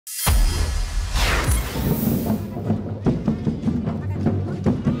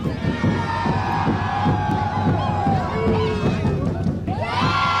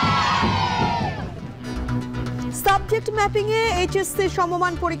Subject mapping এ HSC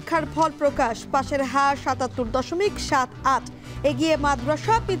সমমান পরীক্ষার ফল প্রকাশ। পাশের হার ৭৭.৭৮, এগিয়ে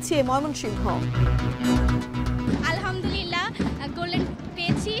মাদ্রাসা, পিছিয়ে ময়মনসিংহ। আলহামদুলিল্লাহ গোল্ডেন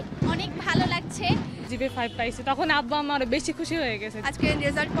পেয়েছি, অনেক ভালো লাগছে। জিপে 5 পাইছি, তখন আব্বা আমার বেশি খুশি হয়ে গেছে। আজকে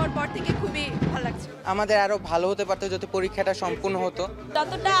রেজাল্ট পর থেকে খুবই ভালো লাগছে। আমাদের আরো ভালো হতে পারতো যদি পরীক্ষাটা সম্পূর্ণ হতো।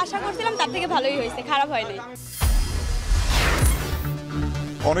 যতটা আশা করছিলাম তার থেকে ভালোই হয়েছে, খারাপ হয়নি।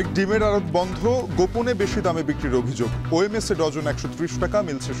 অনেক ডিমের আড়ত বন্ধ, গোপনে বেশি দামে বিক্রির অভিযোগ। ওএমএস এ ডজন 130 টাকা,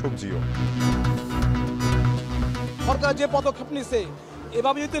 মিলছে সবজিও। সরকার যে পদক্ষেপ নিচ্ছে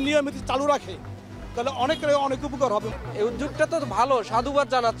এভাবে যদি নিয়মিত চালু রাখে তাহলে অনেক উপকার হবে। এই উদ্যোগটা তো ভালো, সাধুবাদ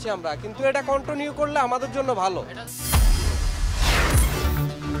জানাচ্ছি আমরা, কিন্তু এটা কন্টিনিউ করলে আমাদের জন্য ভালো।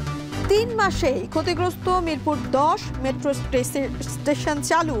 3 মাসেই ক্ষতিগ্রস্ত মিরপুর 10 মেট্রো স্টেশন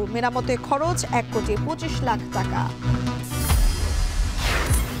চালু, মেরামতে খরচ 1,25,00,000 টাকা।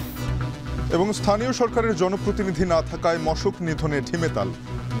 এবং স্থানীয় সরকারের জনপ্রতিনিধি না থাকায় মশক নিধনে ঢিমেতাল,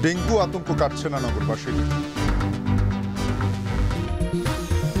 ডেঙ্গু আতঙ্ক কাটছে না নগরবাসীর।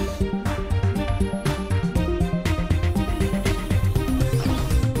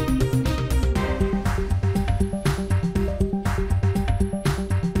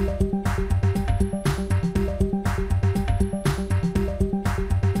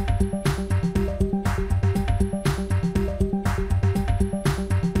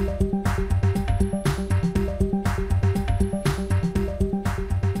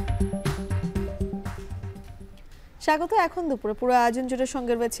 স্বাগত এখন দুপুরে। পুরো আয়োজন জুড়ে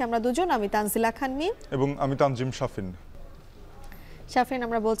সঙ্গে রয়েছে আমরা দুজন, আমি তানজিলা খানমি এবং আমি তানজিম শাফিন। শাফিন,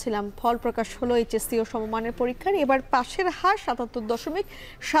 আমরা বলছিলাম ফল প্রকাশ হলো এইচএসসি ও সমমানের পরীক্ষার। এবার পাশের হার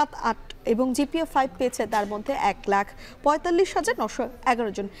 ৭৭.৭৮ এবং জিপিএ 5 পেয়েছে, তার মধ্যে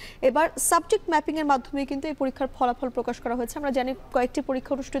 1,45,911 জন। এবার সাবজেক্ট ম্যাপিং এর মাধ্যমে কিন্তু এই পরীক্ষার ফলাফল প্রকাশ করা হয়েছে। আমরা জানি কয়েকটি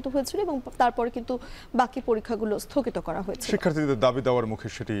পরীক্ষা অনুষ্ঠিত হয়েছিল এবং তারপরে কিন্তু বাকি পরীক্ষাগুলো স্থগিত করা হয়েছে। শিক্ষার্থীদের দাবি দেওয়ার মুখে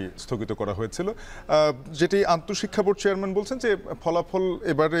সেটি স্থগিত করা হয়েছিল। যেটি আন্তঃশিক্ষা বোর্ড চেয়ারম্যান বলছেন যে ফলাফল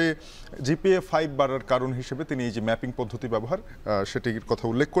এবারে জিপিএ 5 বাড়ার কারণ হিসেবে তিনি এই যে ম্যাপিং পদ্ধতি ব্যবহার সেটির কথা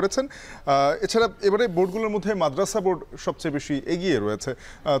উল্লেখ করেছেন। এছাড়া এবারে বোর্ডগুলোর মধ্যে মাদ্রাসা বোর্ড সবচেয়ে বেশি এগিয়ে রয়েছে,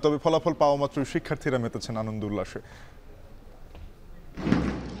 তবে ফলাফল পাওয়া মাত্র শিক্ষার্থীরা মেতেছেন আনন্দ উল্লাসে।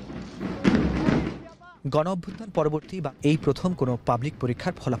 গণ অভ্যুত্থান পরবর্তী বা এই প্রথম কোনো পাবলিক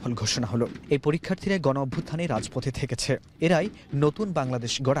পরীক্ষার ফলাফল ঘোষণা হলো। এই পরীক্ষার্থীরা গণ অভ্যুত্থানে রাজপথে থেকেছে। এরাই নতুন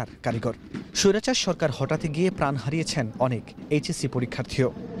বাংলাদেশ গড়ার কারিগর। স্বৈরাচার সরকার হঠাতে গিয়ে প্রাণ হারিয়েছেন অনেক এইচএসসি পরীক্ষার্থীও।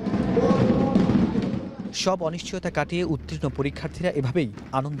 সব অনিশ্চয়তা কাটিয়ে উত্তীর্ণ পরীক্ষার্থীরা এভাবেই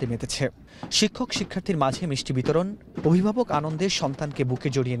আনন্দে মেতেছে। শিক্ষক শিক্ষার্থীর মাঝে মিষ্টি বিতরণ, অভিভাবক আনন্দে সন্তানকে বুকে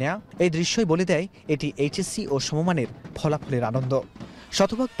জড়িয়ে নেয়া, এই দৃশ্যই বলে দেয় এটি এইচএসসি ও সমমানের ফলাফলের আনন্দ।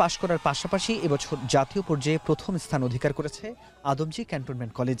 শতভাগ পাশ করার পাশাপাশি এবছর জাতীয় পর্যায়ে প্রথম স্থান অধিকার করেছে আদমজী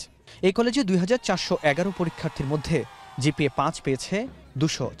ক্যান্টনমেন্ট কলেজ। এই কলেজে ২,৪১১ পরীক্ষার্থীর মধ্যে জিপিএ 5 পেয়েছে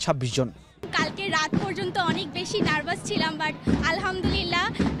 226 জন। কালকে রাত পর্যন্ত অনেক বেশি নার্ভাস ছিলাম, বাট আলহামদুলিল্লাহ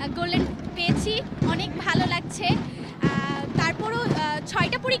গোল্ডেন পেয়েছি, অনেক ভালো লাগছে। তারপরও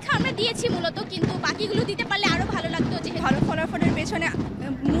 6টা পরীক্ষা আমরা দিয়েছি মূলত, কিন্তু বাকিগুলো দিতে পারলে আরও ভালো লাগতো। যে ভালো ফলাফলের পেছনে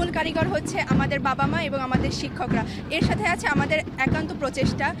মূল কারিগর হচ্ছে আমাদের বাবা মা এবং আমাদের শিক্ষকরা, এর সাথে আছে আমাদের একান্ত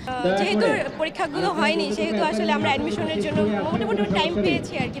প্রচেষ্টা। যেহেতু পরীক্ষাগুলো হয়নি সেহেতু আসলে আমরা অ্যাডমিশনের জন্য মোটামুটি টাইম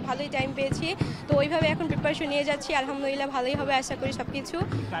পেয়েছি আর কি, ভালোই টাইম পেয়েছি। তো ওইভাবে এখন প্রিপারেশন নিয়ে যাচ্ছি, আলহামদুলিল্লাহ ভালোই হবে আশা করি সবকিছু।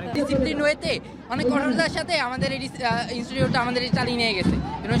 ডিসিপ্লিন ওয়েতে অনেক কঠোরতার সাথে আমাদের এই ইনস্টিটিউটটা আমাদের চালিয়ে নিয়ে গেছে,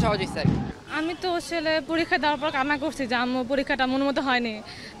 এজন্য সহজ হয়েছে। আমি তো আসলে পরীক্ষা দেওয়ার পর কান্না করছি যে আম্মু পরীক্ষাটা মনের মতো হয়নি।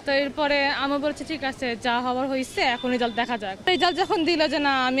 তো এরপরে আম্মু বলছে ঠিক আছে, যা হওয়ার হয়েছে, এখন রেজাল্ট দেখা যাক। রেজাল্ট যখন দিল যে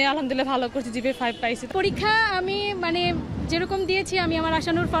না আমি আলহামদুলিল্লাহ ভালো করছি, জিপিএ 5 পাইছি। পরীক্ষা আমি যেরকম দিয়েছি আমি আমার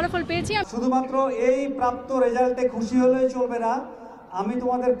আশানুর ফলাফল পেয়েছি। শুধুমাত্র এই প্রাপ্ত রেজাল্টে খুশি হলেই চলবে না। আমি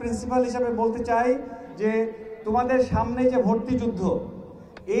তোমাদের প্রিন্সিপাল হিসেবে বলতে চাই যে তোমাদের সামনে যে ভর্তি যুদ্ধ,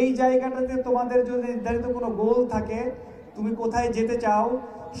 এই জায়গাটাতে তোমাদের যদি নির্ধারিত কোনো গোল থাকে, তুমি কোথায় যেতে চাও,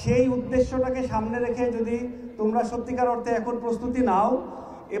 সেই উদ্দেশ্যটাকে সামনে রেখে যদি তোমরা সত্যিকার অর্থে এখন প্রস্তুতি নাও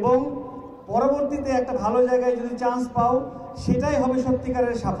এবং পরবর্তীতে একটা ভালো জায়গায় যদি চান্স পাও, সেটাই হবে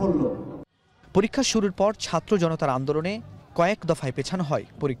সত্যিকারের সাফল্য। পরীক্ষা শুরুর পর ছাত্র জনতার আন্দোলনে কয়েক দফায় পেছানো হয়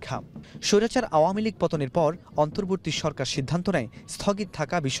পরীক্ষা। স্বৈরাচার আওয়ামী লীগ পতনের পর অন্তর্বর্তী সরকার সিদ্ধান্ত নেয় স্থগিত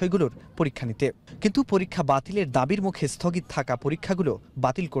থাকা বিষয়গুলোর পরীক্ষা নিতে, কিন্তু পরীক্ষা বাতিলের দাবির মুখে স্থগিত থাকা পরীক্ষাগুলো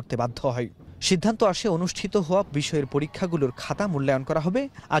বাতিল করতে বাধ্য হয়। সিদ্ধান্ত আসে অনুষ্ঠিত হওয়া বিষয়ের পরীক্ষাগুলোর খাতা মূল্যায়ন করা হবে,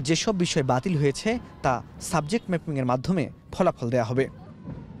 আর যেসব বিষয় বাতিল হয়েছে তা সাবজেক্ট ম্যাপিংয়ের মাধ্যমে ফলাফল দেওয়া হবে।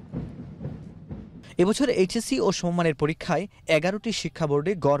 এবছর এইচএসসি ও সমমানের পরীক্ষায় 11টি শিক্ষা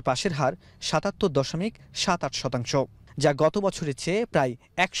বোর্ডে গড় পাশের হার 77.78%, যা গত বছরের চেয়ে প্রায়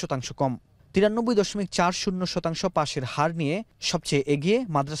 1% কম। 93.40% পাশের হার নিয়ে সবচেয়ে এগিয়ে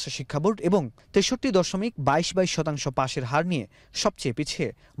মাদ্রাসা শিক্ষা বোর্ড এবং 63.22% পাশের হার নিয়ে সবচেয়ে পিছিয়ে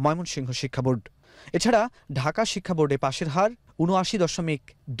ময়মনসিংহ শিক্ষা বোর্ড। এছাড়া ঢাকা শিক্ষা বোর্ডে পাশের হার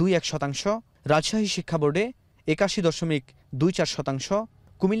 79.21%, রাজশাহী শিক্ষা বোর্ডে 81.24%,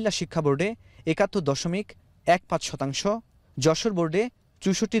 কুমিল্লা শিক্ষা বোর্ডে 71.15%, যশোর বোর্ডে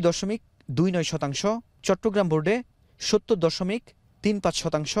 64.29%, চট্টগ্রাম বোর্ডে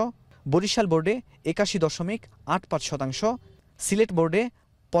 70.35%, বরিশাল বোর্ডে 81.85%, সিলেট বোর্ডে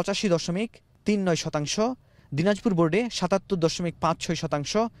 85.39%, দিনাজপুর বোর্ডে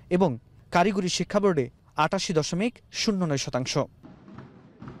 77.56% এবং কারিগরি শিক্ষা বোর্ডে 88.09%।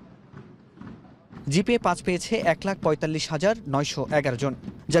 জিপিএ 5 পেয়েছে 1,45,911 জন,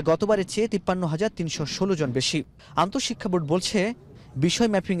 যা গতবারের চেয়ে 53,316 জন বেশি। আন্তঃশিক্ষা বোর্ড বলছে বিষয়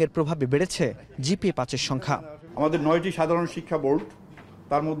ম্যাপিংয়ের প্রভাবে বেড়েছে জিপিএ 5-এর সংখ্যা। আমাদের 9টি সাধারণ শিক্ষা বোর্ড,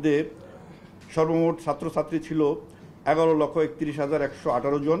 তার মধ্যে সর্বমোট ছাত্রছাত্রী ছিল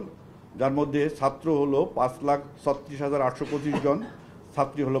 11,31,118 জন, যার মধ্যে ছাত্র হলো 5,36,825 জন,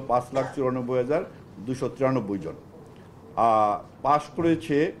 ছাত্রী হলো 5,94,293 জন। পাশ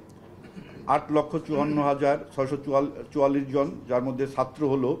করেছে 8,54,644 জন, যার মধ্যে ছাত্র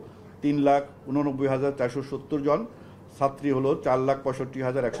হলো 3,89,470 জন, ছাত্রী হলো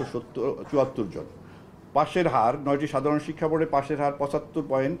 4,65,174 জন। পাশের হার 9টি সাধারণ শিক্ষা বোর্ডে পাশের হার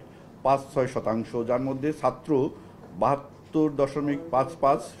 75.56%, যার মধ্যে ছাত্র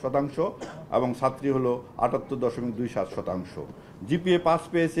 72.55% এবং ছাত্রী হলো 78.27%। জিপিএ 5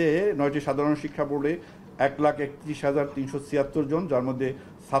 পেয়েছে 9টি সাধারণ শিক্ষা বোর্ডে 1,31,376 জন, যার মধ্যে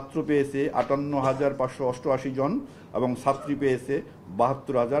ছাত্র পেয়েছে 58,588 জন এবং ছাত্রী পেয়েছে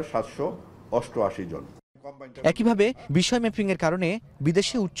 72,788 জন। একইভাবে বিষয় ম্যাপিংয়ের কারণে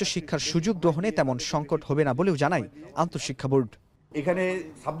বিদেশে উচ্চশিক্ষার সুযোগ গ্রহণে তেমন সংকট হবে না বলেও জানায় আন্তঃশিক্ষা বোর্ড। এখানে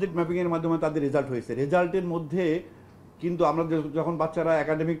সাবজেক্ট ম্যাপিংয়ের মাধ্যমে তাদের রেজাল্ট হয়েছে, রেজাল্টের মধ্যে কিন্তু আমরা যখন বাচ্চারা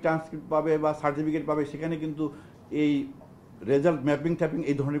একাডেমিক ট্রান্সক্রিপ্ট পাবে বা সার্টিফিকেট পাবে, সেখানে কিন্তু এই রেজাল্ট ম্যাপিং ট্যাপিং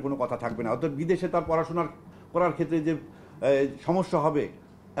এই ধরনের কোনো কথা থাকবে না। অর্থাৎ বিদেশে তার পড়াশোনা করার ক্ষেত্রে যে সমস্যা হবে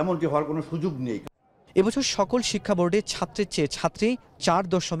এমনটি হওয়ার কোনো সুযোগ নেই। এবছর সকল শিক্ষা বোর্ডে ছাত্রের চেয়ে ছাত্রী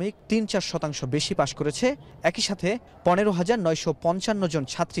 4.34% বেশি পাশ করেছে। একই সাথে 15,955 জন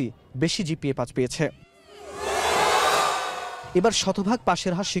ছাত্রী বেশি জিপিএ 5 পেয়েছে। এবার শতভাগ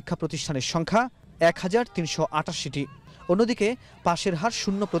পাশের হার শিক্ষা প্রতিষ্ঠানের সংখ্যা 1,388টি। অন্যদিকে পাশের হার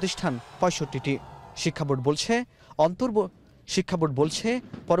শূন্য প্রতিষ্ঠান 65টি। শিক্ষা বোর্ড বলছে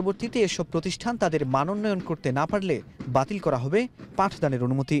পরবর্তীতে এসব প্রতিষ্ঠান তাদের মানোন্নয়ন করতে না পারলে বাতিল করা হবে পাঠদানের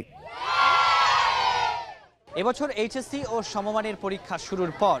অনুমতি। এবছর এইচএসসি ও সমমানের পরীক্ষা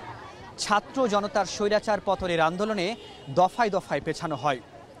শুরুর পর ছাত্র জনতার স্বৈরাচার পতনের আন্দোলনে দফায় দফায় পেছানো হয়।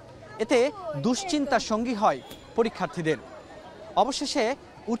 এতে দুশ্চিন্তা সঙ্গী হয় পরীক্ষার্থীদের। অবশেষে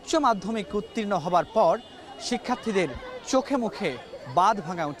উচ্চ মাধ্যমিক উত্তীর্ণ হবার পর শিক্ষার্থীদের চোখে মুখে বাঁধ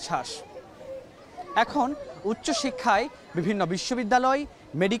ভাঙা উচ্ছ্বাস। এখন উচ্চশিক্ষায় বিভিন্ন বিশ্ববিদ্যালয়,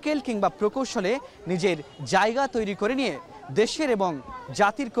 মেডিকেল কিংবা প্রকৌশলে নিজের জায়গা তৈরি করে নিয়ে দেশের এবং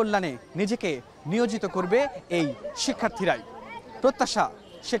জাতির কল্যাণে নিজেকে নিয়োজিত করবে এই শিক্ষার্থীরাই। প্রত্যাশা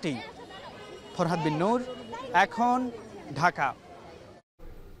সেটাই। ফরহাদ বিন নূর, এখন, ঢাকা।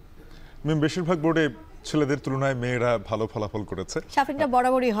 বেশিরভাগ বোর্ডে ছেলেদের তুলনায় মেয়েরা ভালো ফলাফল করেছে। শাফিনটা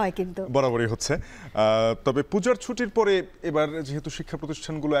বরাবরই হয়, কিন্তু বরাবরই হচ্ছে। তবে পূজার ছুটির পরে এবার যেহেতু শিক্ষা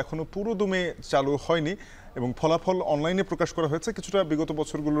প্রতিষ্ঠানগুলো এখনো পুরো দমে চালু হয়নি এবং ফলাফল অনলাইনে প্রকাশ করা হয়েছে, কিছুটা বিগত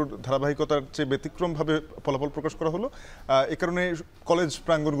বছরগুলোর ধারাবাহিকতার চেয়ে ব্যতিক্রমভাবে ফলাফল প্রকাশ করা হলো। এ কারণে কলেজ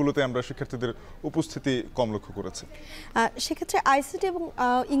প্রাঙ্গণগুলোতে আমরা শিক্ষার্থীদের উপস্থিতি কম লক্ষ্য করেছি। সেক্ষেত্রে আইসিটি এবং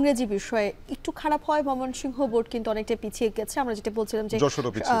ইংরেজি বিষয়ে একটু খারাপ হয়। ময়মনসিংহ বোর্ড কিন্তু অনেকটা পিছিয়ে গেছে। আমরা যেটা বলছিলাম যে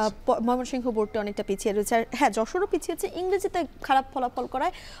ময়মনসিংহ বোর্ডটা অনেকটা পিছিয়ে রয়েছে। হ্যাঁ, যশোরও পিছিয়েছে, ইংরেজিতে খারাপ ফলাফল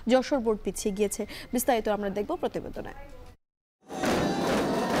করায় যশোর বোর্ড পিছিয়ে গিয়েছে। বিস্তারিত আমরা দেখব প্রতিবেদনে।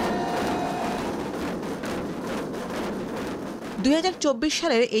 2024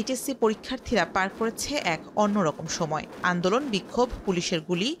 সালের এইচএসসি পরীক্ষার্থীরা পার করেছে এক অন্যরকম সময়। আন্দোলন, বিক্ষোভ, পুলিশের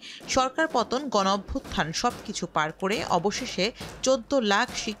গুলি, সরকার পতন, গণঅভ্যুত্থান সবকিছু পার করে অবশেষে 14 লাখ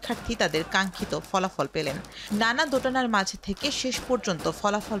শিক্ষার্থী তাদের কাঙ্ক্ষিত ফলাফল পেলেন। নানা দোটানার মাঝে থেকে শেষ পর্যন্ত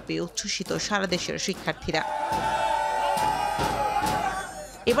ফলাফল পেয়ে উচ্ছ্বসিত সারা দেশের শিক্ষার্থীরা।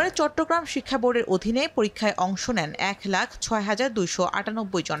 এবারে চট্টগ্রাম শিক্ষা বোর্ডের অধীনে পরীক্ষায় অংশ নেন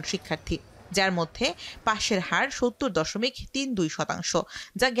 1,06,298 জন শিক্ষার্থী, যার মধ্যে পাশের হার 70.32%,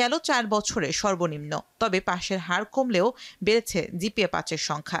 যা গেল 4 বছরে সর্বনিম্ন। তবে পাশের হার কমলেও বেড়েছে জিপিএ 5-এর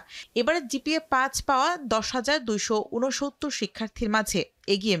সংখ্যা। এবারে জিপিএ 5 পাওয়া 10,269 শিক্ষার্থীর মাঝে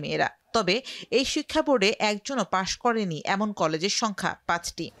এগিয়ে মেয়েরা। তবে এই শিক্ষা বোর্ডে একজনও পাশ করেনি এমন কলেজের সংখ্যা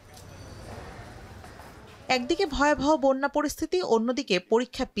 5টি। একদিকে ভয়াবহ বন্যা পরিস্থিতি, অন্যদিকে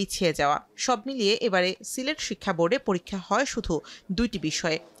পরীক্ষা পিছিয়ে যাওয়া, সব মিলিয়ে এবারে সিলেট শিক্ষা বোর্ডে পরীক্ষা হয় শুধু 2টি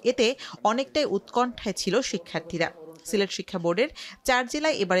বিষয়ে। এতে অনেকটাই উৎকণ্ঠায় ছিল শিক্ষার্থীরা। সিলেট শিক্ষা বোর্ডের 4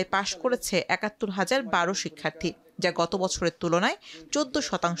 জেলায় এবারে পাশ করেছে ৭১,০১২ শিক্ষার্থী, যা গত বছরের তুলনায়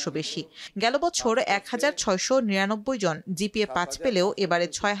 14% বেশি। গেল বছর ১,৬৯৯ জন জিপিএ 5 পেলেও এবারে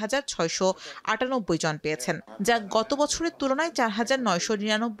 ৬,৬৯৮ জন পেয়েছেন, যা গত বছরের তুলনায়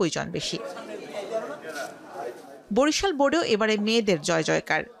 ৪,৯৯৯ জন বেশি। বরিশাল বোর্ডেও এবারে মেয়েদের জয়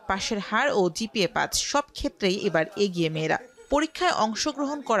জয়কার। পাশের হার ও জিপিএ 5 সব ক্ষেত্রেই এবার এগিয়ে মেয়েরা। পরীক্ষায়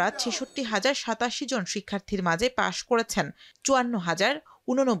অংশগ্রহণ করা ৬৬,০৮৭ জন শিক্ষার্থীর মাঝে পাশ করেছেন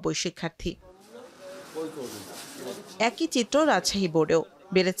 ৫৪,০৮৯ শিক্ষার্থী। একই চিত্র রাজশাহী বোর্ডেও,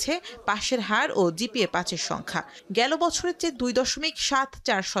 বেড়েছে পাশের হার ও জিপিএ 5-এর সংখ্যা। গেল বছরের চেয়ে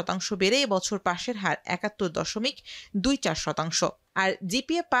 2.74% বেড়ে এবছর পাশের হার ৭১.24%, আর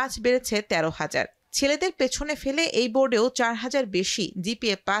জিপিএ 5 বেড়েছে 13,০০০। ছেলেদের পেছনে ফেলে এই বোর্ডেও 4,০০০ বেশি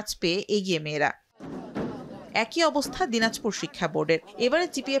জিপিএ 5 পেয়ে এগিয়ে মেয়েরা। একই অবস্থা দিনাজপুর শিক্ষা বোর্ডের। এবারে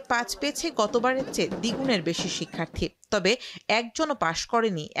জিপিএ 5 পেয়েছে গতবারের চেয়ে দ্বিগুণের বেশি শিক্ষার্থী, তবে একজনও পাশ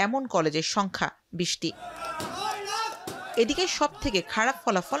করেনি এমন কলেজের সংখ্যা 20টি। এদিকে সব থেকে খারাপ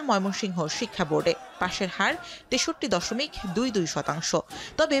ফলাফল ময়মনসিংহ শিক্ষা বোর্ডে, পাশের হার 63.22%,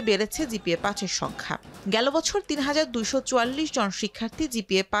 তবে বেড়েছে জিপিএ 5-এর সংখ্যা। গেল বছর ৩,২৪৪ জন শিক্ষার্থী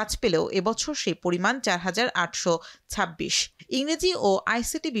জিপিএ 5 পেলেও এবছর সেই পরিমাণ 4,৮26। ইংরেজি ও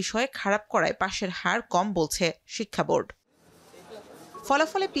আইসিটি বিষয়ে খারাপ করায় পাশের হার কম বলছে শিক্ষা বোর্ড।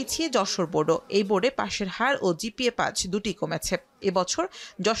 ফলাফলে পিছিয়ে যশোর বোর্ডও। এই বোর্ডে পাশের হার ও জিপিএ 5 দুটি কমেছে। এবছর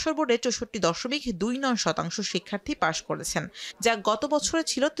যশোর বোর্ডে ৬৪.29% শিক্ষার্থী পাশ করেছেন, যা গত বছরে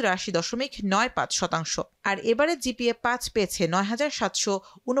ছিল ৮৩.৯৫%। আর এবারে জিপিএ 5 পেয়েছে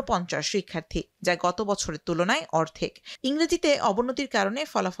 ৯,৭৪৯ শিক্ষার্থী, যা গত বছরের তুলনায় অর্ধেক। ইংরেজিতে অবনতির কারণে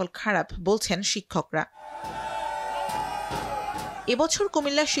ফলাফল খারাপ বলছেন শিক্ষকরা। এবছর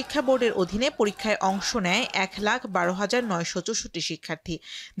কুমিল্লা শিক্ষা বোর্ডের অধীনে পরীক্ষায় অংশ নেয় ১,১২,৯৬৪ শিক্ষার্থী,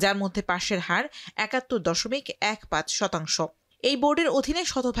 যার মধ্যে পাশের হার ৭১.15%। এই বোর্ডের অধীনে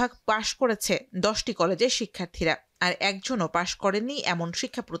শতভাগ পাশ করেছে 10টি কলেজের শিক্ষার্থীরা, আর একজনও পাশ করেননি এমন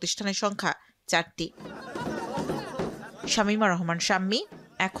শিক্ষা প্রতিষ্ঠানের সংখ্যা 4টি। শামীমা রহমান শাম্মী,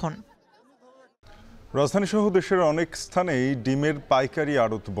 এখন। রাজধানী সহ দেশের অনেক স্থানেই ডিমের পাইকারি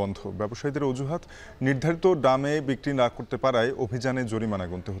আড়ত বন্ধ। ব্যবসায়ীদের অজুহাত, নির্ধারিত দামে বিক্রি না করতে পারায় অভিযানে জরিমানা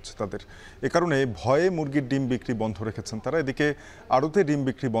গুনতে হচ্ছে তাদের। এ কারণে ভয়ে মুরগির ডিম বিক্রি বন্ধ রেখেছেন তারা। এদিকে আড়তে ডিম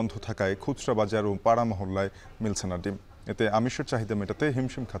বিক্রি বন্ধ থাকায় খুচরা বাজার ও পাড়া মহল্লায় মিলছে না ডিম। এতে আমিষের চাহিদা মেটাতে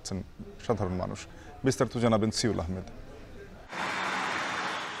হিমশিম খাচ্ছেন সাধারণ মানুষ। বিস্তারিত জানাবেন সিউল আহমেদ।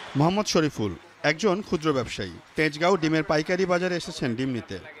 মোহাম্মদ শরীফুল একজন ক্ষুদ্র ব্যবসায়ী। তেজগাঁও ডিমের পাইকারি বাজারে এসেছেন ডিম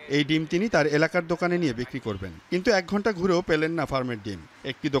নিতে। এই ডিম তিনি তার এলাকার দোকানে নিয়ে বিক্রি করবেন, কিন্তু 1 ঘন্টা ঘুরেও পেলেন না ফার্মের ডিম।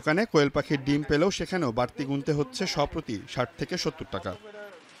 একটি দোকানে কোয়েল পাখির ডিম পেলেও সেখানেও বাড়তি গুনতে হচ্ছে প্রতি 60 থেকে 70 টাকা।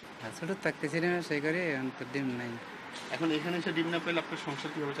 এখন এখানে এসে ডিম না পেলে আপনার সংসার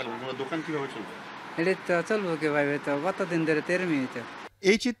কিভাবে চালাবেন, দোকান কিভাবে চলবে?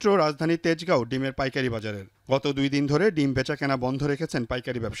 এই চিত্র রাজধানী তেজগাঁও ডিমের পাইকারি বাজারের। গত 2 দিন ধরে ডিম বেচা কেনা বন্ধ রেখেছেন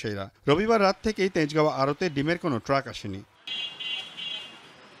পাইকারি ব্যবসায়ীরা। রবিবার রাত থেকেই তেজগাঁও আড়তে ডিমের কোনো ট্রাক আসেনি।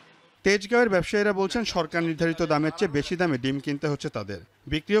 তেজগাঁওয়ের ব্যবসায়ীরা বলছেন সরকার নির্ধারিত দামের চেয়ে বেশি দামে ডিম কিনতে হচ্ছে তাদের,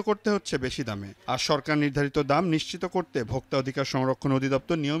 বিক্রিও করতে হচ্ছে বেশি দামে। আর সরকার নির্ধারিত দাম নিশ্চিত করতে ভোক্তা অধিকার সংরক্ষণ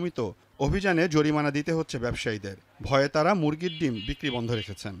অধিদপ্তর নিয়মিত অভিযানে জরিমানা দিতে হচ্ছে ব্যবসায়ীদের। ভয়ে তারা মুরগির ডিম বিক্রি বন্ধ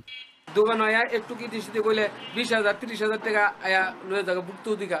রেখেছেন। দোকান আয়া একটু কি দিতে বলে 20,000 30,000 টাকা আয়া লয়ে যাবে ভুক্ত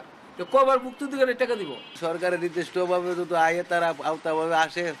অধিকার, তো কবার ভুক্ত অধিকারের টাকা দিব? সরকারের নির্দিষ্টভাবে যদি আয়ে তারা আওতাভাবে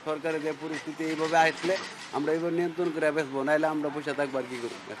আসে, সরকারের যে পরিস্থিতি এইভাবে আসলে আমরা এইভাবে নিয়ন্ত্রণ করে বেচবো, নাহলে আমরা পয়সা থাকবো আর কি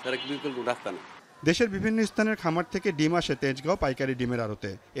করবো, তারা বিকল্প রাস্তা না। দেশের বিভিন্ন স্থানের খামার থেকে ডিম আসে তেজগাঁও পাইকারি ডিমের আড়তে।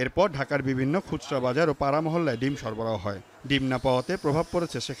 এরপর ঢাকার বিভিন্ন খুচরা বাজার ও পাড়া মহল্লায় ডিম সরবরাহ হয়। ডিম না পাওয়াতে প্রভাব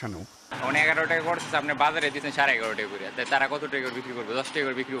পড়েছে সেখানেও। 11 টাকা করছে, আপনি বাজারে দিচ্ছেন 11.5 টাকা করে, তারা কত টাকা করে বিক্রি করবে? 10 টাকা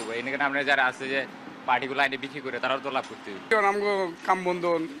করে বিক্রি করবে। এখানে আপনার যারা আছে যে পার্টিগুলো আইনে বিক্রি করে, তারাও তো লাভ করতে হবে। কাম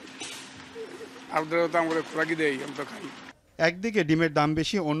বন্ধন একদিকে ডিমের দাম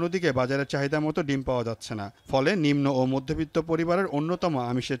বেশি, অন্যদিকে বাজারের চাহিদা মতো ডিম পাওয়া যাচ্ছে না। ফলে নিম্ন ও মধ্যবিত্ত পরিবারের অন্যতম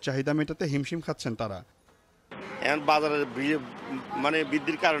আমিষের চাহিদা মেটাতে হিমশিম খাচ্ছেন তারা। এখন বাজারের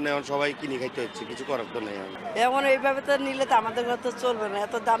বৃদ্ধির কারণে এখন সবাই কিনে খাইতে হচ্ছে, কিছু করার তো নেই। এখন এইভাবে তো নিলে তো আমাদের তো চলবে না,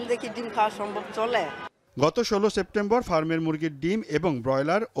 এত দাম দেখি ডিম খাওয়া সম্ভব চলে? গত 16 সেপ্টেম্বর ফার্মের মুরগির ডিম এবং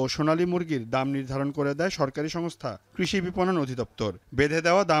ব্রয়লার ও সোনালী মুরগির দাম নির্ধারণ করে দেয় সরকারি সংস্থা কৃষি বিপণন অধিদপ্তর। বেঁধে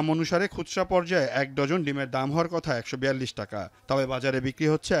দেওয়া দাম অনুসারে খুচরা পর্যায়ে 1 ডজন ডিমের দাম হওয়ার কথা 142 টাকা, তবে বাজারে বিক্রি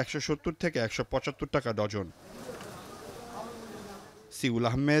হচ্ছে 170 থেকে 175 টাকা ডজন। সিউল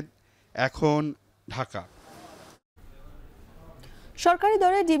আহমেদ, এখন, ঢাকা। সরকারি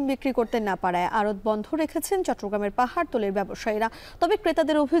দরে ডিম বিক্রি করতে না পারায় আড়ত বন্ধ রেখেছেন চট্টগ্রামের পাহাড়তলির ব্যবসায়ীরা। তবে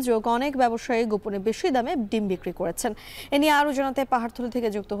ক্রেতাদের অভিযোগ, অনেক ব্যবসায়ী গোপনে বেশি দামে ডিম বিক্রি করেছেন। এ নিয়ে আরও জানাতে পাহাড়তলি থেকে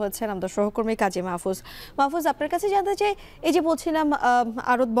যুক্ত হয়েছেন আমাদের সহকর্মী কাজী মাহফুজ। মাহফুজ, আপনার কাছে জানতে চাই, এই যে বলছিলাম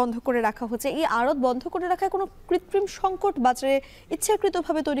আড়ত বন্ধ করে রাখা হচ্ছে, এই আড়ত বন্ধ করে রাখায় কোনো কৃত্রিম সংকট বাজারে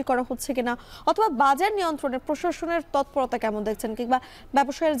ইচ্ছাকৃতভাবে তৈরি করা হচ্ছে কিনা, অথবা বাজার নিয়ন্ত্রণে প্রশাসনের তৎপরতা কেমন দেখছেন, কিংবা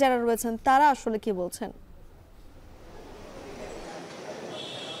ব্যবসায়ীরা যারা রয়েছেন তারা আসলে কি বলছেন?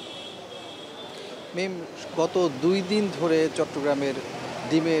 মেম, গত 2 দিন ধরে চট্টগ্রামের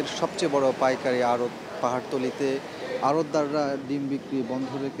ডিমের সবচেয়ে বড় পাইকারি আড়ত পাহাড়তলিতে আড়তদাররা ডিম বিক্রি বন্ধ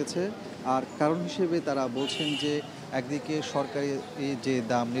রেখেছে। আর কারণ হিসেবে তারা বলছেন যে একদিকে সরকারি যে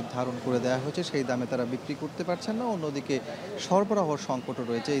দাম নির্ধারণ করে দেওয়া হয়েছে সেই দামে তারা বিক্রি করতে পারছেন না, অন্যদিকে সরবরাহ সংকটও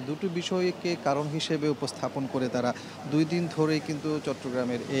রয়েছে। এই দুটো বিষয়কে কারণ হিসেবে উপস্থাপন করে তারা 2 দিন ধরেই কিন্তু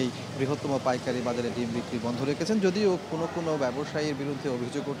চট্টগ্রামের এই বৃহত্তম পাইকারি বাজারে ডিম বিক্রি বন্ধ রেখেছেন। যদিও কোনো ব্যবসায়ীর বিরুদ্ধে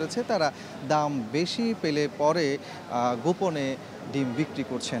অভিযোগ উঠেছে তারা দাম বেশি পেলে পরে গোপনে ডিম বিক্রি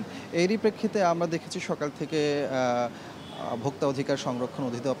করছেন। এরই প্রেক্ষিতে আমরা দেখেছি সকাল থেকে ভোক্তা অধিকার সংরক্ষণ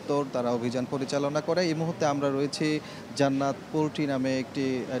অধিদপ্তর তারা অভিযান পরিচালনা করে। এই মুহূর্তে আমরা রয়েছি জান্নাত পোল্ট্রি নামে একটি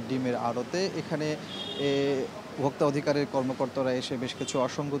ডিমের আড়তে। এখানে ভোক্তা অধিকারের কর্মকর্তারা এসে বেশ কিছু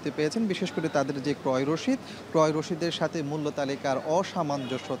অসঙ্গতি পেয়েছেন, বিশেষ করে তাদের যে ক্রয় রসিদের সাথে মূল্য তালিকার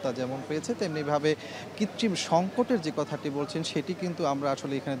অসামঞ্জস্যতা যেমন পেয়েছে, তেমনিভাবে কৃত্রিম সংকটের যে কথাটি বলছেন সেটি কিন্তু আমরা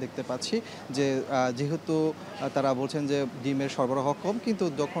আসলে এখানে দেখতে পাচ্ছি যে যেহেতু তারা বলছেন যে ডিমের সরবরাহ কম, কিন্তু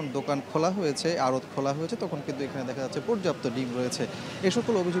যখন দোকান খোলা হয়েছে, আড়ত খোলা হয়েছে, তখন কিন্তু এখানে দেখা যাচ্ছে পর্যাপ্ত ডিম রয়েছে। এ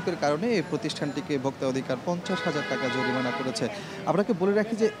সকল অভিযোগের কারণে এই প্রতিষ্ঠানটিকে ভোক্তা অধিকার 50,000 টাকা জরিমানা করেছে। আপনাকে বলে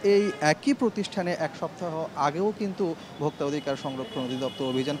রাখি যে এই একই প্রতিষ্ঠানে 1 সপ্তাহ আগেও কিন্তু ভোক্তা অধিকার সংরক্ষণ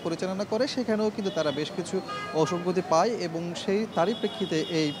অধিদপ্তর অভিযান পরিচালনা করে, সেখানেও কিন্তু তারা বেশ কিছু অসঙ্গতি পায় এবং তারই প্রেক্ষিতে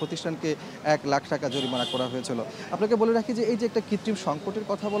এই প্রতিষ্ঠানকে 1 লাখ টাকা জরিমানা করা হয়েছিল। আপনাকে বলে রাখি যে এই যে একটা কৃত্রিম সংকটের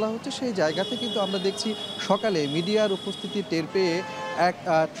কথা বলা হচ্ছে, সেই জায়গাতে কিন্তু আমরা দেখছি সকালে মিডিয়ার উপস্থিতি টের পেয়ে এক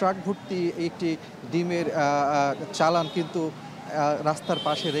ট্রাক ভর্তি একটি ডিমের চালান কিন্তু রাস্তার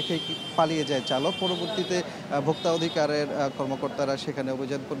পাশে রেখে পালিয়ে যায় চালক। পরবর্তীতে ভোক্তা অধিকারের কর্মকর্তারা সেখানে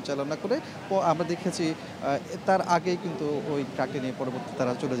অভিযান পরিচালনা করে আমরা দেখেছি তার আগেই কিন্তু ওই ট্রাকটি নিয়ে পরবর্তীতে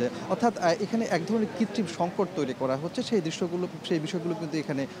তারা চলে যায়। অর্থাৎ এখানে এক ধরনের কৃত্রিম সংকট তৈরি করা হচ্ছে, সেই বিষয়গুলো কিন্তু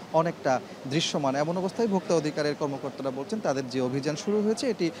এখানে অনেকটা দৃশ্যমান। এমন অবস্থায় ভোক্তা অধিকারের কর্মকর্তারা বলছেন তাদের যে অভিযান শুরু হয়েছে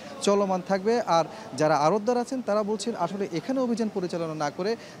এটি চলমান থাকবে। আর যারা আড়তদার আছেন তারা বলছেন আসলে এখানে অভিযান পরিচালনা না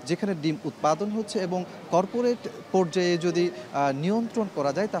করে যেখানে ডিম উৎপাদন হচ্ছে এবং কর্পোরেট পর্যায়ে যদি নিয়ন্ত্রণ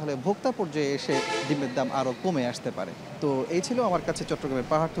করা যায় তাহলে ভোক্তা পর্যায়ে এসে ডিমের দাম আরও কমে আসতে পারে। তো এই ছিল আমার কাছে চট্টগ্রামের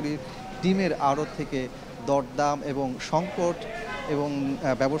পাহাড়তলির ডিমের আড়ত থেকে দরদাম এবং সংকট এবং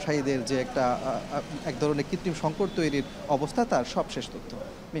ব্যবসায়ীদের যে এক ধরনের কৃত্রিম সংকট তৈরির অবস্থা, তার সবশেষ তথ্য।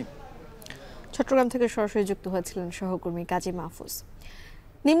 চট্টগ্রাম থেকে সরাসরি যুক্ত হয়েছিলেন সহকর্মী কাজী মাহফুজ।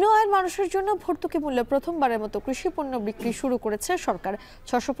 নিম্ন আয়ের মানুষের জন্য ভর্তুকি মূল্যে প্রথমবারের মতো কৃষি পণ্য বিক্রি শুরু করেছে সরকার।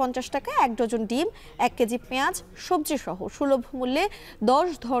 650 টাকা 1 ডজন ডিম, 1 কেজি পেঁয়াজ, সবজি সহ সুলভ মূল্যে 10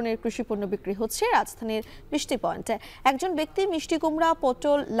 ধরনের কৃষি পণ্য বিক্রি হচ্ছে রাজধানীর মিষ্টি পয়েন্টে। একজন ব্যক্তি মিষ্টি কুমড়া,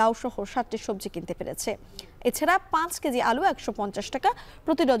 পটল, লাউ সহ 7টি সবজি কিনতে পেরেছে। এছাড়া 5 কেজি আলু 150 টাকা,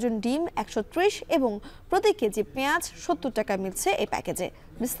 প্রতি ডজন ডিম 130 এবং প্রতি কেজি পেঁয়াজ 70 টাকা মিলছে এই প্যাকেজে।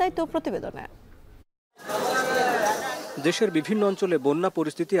 বিস্তারিত প্রতিবেদনে। দেশের বিভিন্ন অঞ্চলে বন্যা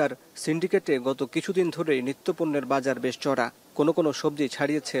পরিস্থিতি আর সিন্ডিকেটে গত কিছুদিন ধরেই নিত্যপণ্যের বাজার বেশ চড়া। কোনো সবজি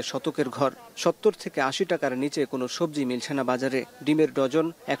ছাড়িয়েছে শতকের ঘর। 70 থেকে 80 টাকার নিচে কোনো সবজি মিলছে না বাজারে। ডিমের ডজন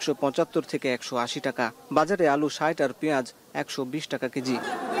 175 থেকে 180 টাকা। বাজারে আলু 60 আর পেঁয়াজ 120 টাকা কেজি।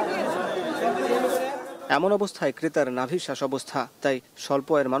 এমন অবস্থায় ক্রেতার নাভিশ্বাস অবস্থা। তাই স্বল্প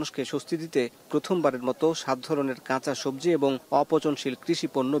আয়ের মানুষকে স্বস্তি দিতে প্রথমবারের মতো 7 ধরনের কাঁচা সবজি এবং অপচনশীল কৃষি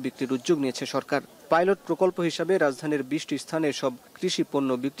পণ্য বিক্রির উদ্যোগ নিয়েছে সরকার। পাইলট প্রকল্প হিসাবে রাজধানীর 20টি স্থানে সব কৃষি পণ্য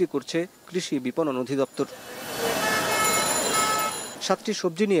বিক্রি করছে কৃষি বিপণন অধিদপ্তর। 7টি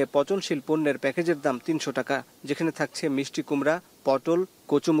সবজি নিয়ে পচনশীল পণ্যের প্যাকেজের দাম 300 টাকা, যেখানে থাকছে মিষ্টি কুমড়া, পটল,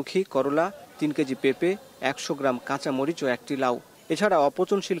 কচুমুখী, করলা, 3 কেজি পেঁপে, 100 গ্রাম কাঁচা মরিচ ও 1টি লাউ। এছাড়া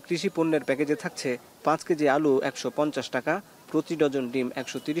অপচনশীল কৃষি পণ্যের প্যাকেজে থাকছে 5 কেজি আলু 150 টাকা, প্রতি ডজন ডিম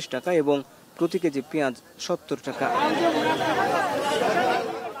 130 টাকা এবং প্রতি কেজি পেঁয়াজ 70 টাকা।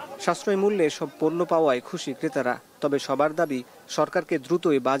 সাশ্রয়ী মূল্যে সব পণ্য পাওয়ায় খুশি ক্রেতারা। তবে সবার দাবি সরকারকে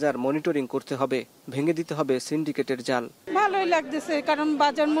দ্রুতই বাজার মনিটরিং করতে হবে, ভেঙে দিতে হবে সিন্ডিকেটের জাল। ভালোই লাগতেছে, কারণ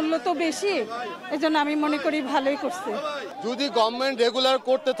বাজার মূল্য তো বেশি, এজন্য আমি মনে করি ভালোই করছে। যদি গভর্নমেন্ট রেগুলার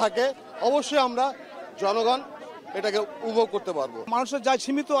করতে থাকে অবশ্যই আমরা জনগণ এটাকে উপভোগ করতে পারবো। মানুষের যা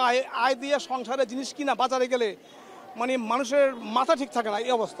সীমিত আয় দিয়ে সংসারে জিনিস কিনা বাজারে গেলে মানে মানুষের মাথা ঠিক থাকে না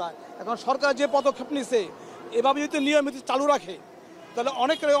এই অবস্থায়। এখন সরকার যে পদক্ষেপ নিছে এভাবে যদি নিয়মিত চালু রাখে তাহলে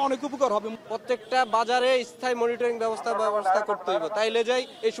অনেক উপকার হবে। প্রত্যেকটা বাজারে স্থায়ী মনিটরিং ব্যবস্থা করতে হইব, তাইলে যাই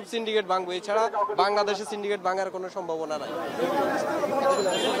এইসব সিন্ডিকেট ভাঙবে। এছাড়া বাংলাদেশে সিন্ডিকেট ভাঙার কোনো সম্ভাবনা নাই।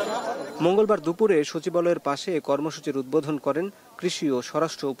 মঙ্গলবার দুপুরে সচিবালয়ের পাশে কর্মসূচির উদ্বোধন করেন কৃষি ও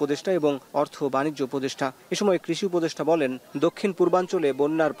স্বরাষ্ট্র উপদেষ্টা এবং অর্থ বাণিজ্য উপদেষ্টা। এ সময় কৃষি উপদেষ্টা বলেন, দক্ষিণ পূর্বাঞ্চলে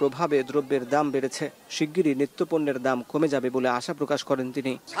বন্যার প্রভাবে দ্রব্যের দাম বেড়েছে, শিগগিরই নিত্যপণ্যের দাম কমে যাবে বলে আশা প্রকাশ করেন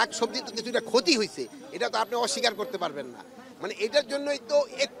তিনি। শাকসবজি তো কিছুটা ক্ষতি হয়েছে, এটা তো আপনি অস্বীকার করতে পারবেন না। মানে এটার জন্যই তো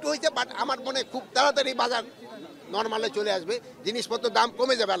একটু হয়েছে, বাট আমার মনে খুব তাড়াতাড়ি বাজার নর্মালে চলে আসবে, জিনিসপত্র দাম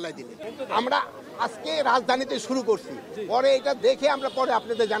কমে যাবে আল্লাহ দিলে। আমরা আজকে রাজধানীতে শুরু করছি, পরে এটা দেখে আমরা পরে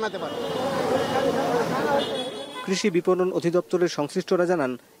আপনাদের জানাতে পারবো। কৃষি বিপণন অধিদপ্তরের সংশ্লিষ্টরা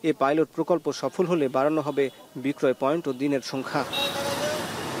জানান, এ পাইলট প্রকল্প সফল হলে বাড়ানো হবে বিক্রয় পয়েন্ট ও দিনের সংখ্যা।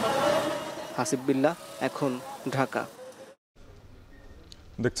 হাসিব বিল্লাহ, এখন, ঢাকা।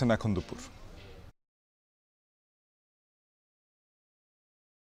 দেখছেন এখন দুপুর।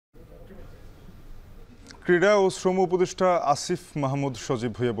 ক্রীড়া ও শ্রম উপদেষ্টা আসিফ মাহমুদ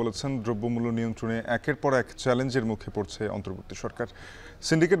সজীব ভুঁইয়া বলেছেন, দ্রব্যমূল্য নিয়ন্ত্রণে একের পর এক চ্যালেঞ্জের মুখে পড়ছে অন্তর্বর্তী সরকার।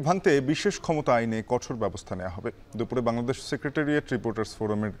 সিন্ডিকেট ভাঙতে বিশেষ ক্ষমতা আইনে কঠোর ব্যবস্থা নেওয়া হবে। দুপুরে বাংলাদেশ সেক্রেটারিয়েট রিপোর্টার্স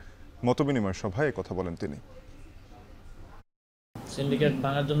ফোরামের মতবিনিময় সভায় কথা বলেন তিনি। সিন্ডিকেট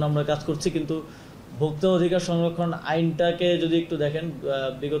ভাঙার জন্য আমরা কাজ করছি, কিন্তু ভোক্তা অধিকার সংরক্ষণ আইনটাকে যদি একটু দেখেন,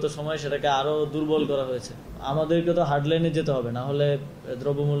 বিগত সময়ে সেটাকে আরো দুর্বল করা হয়েছে। আমাদেরকে তো হার্ডলাইনে যেতে হবে, না হলে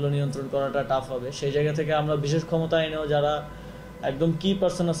দ্রব্যমূল্য নিয়ন্ত্রণ করাটা টাফ হবে। সেই জায়গা থেকে আমরা বিশেষ ক্ষমতা আইনেও যারা একদম কি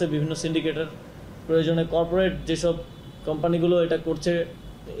পার্সন আছে বিভিন্ন সিন্ডিকেটের, প্রয়োজনে কর্পোরেট যেসব কোম্পানিগুলো এটা করছে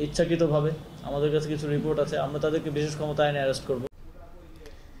ইচ্ছাকৃতভাবে, আমাদের কাছে কিছু রিপোর্ট আছে, আমরা তাদেরকে বিশেষ ক্ষমতা আইনে অ্যারেস্ট করব।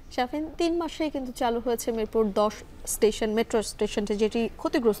 শাফিন, 3 মাসেই কিন্তু চালু হয়েছে মিরপুর 10 স্টেশন, মেট্রো স্টেশনটি, যেটি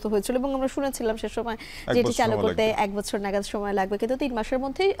ক্ষতিগ্রস্ত হয়েছিল এবং আমরা শুনেছিলাম সে সময় যেটি চালু করতে 1 বছর নাগাদ সময় লাগবে, কিন্তু 3 মাসের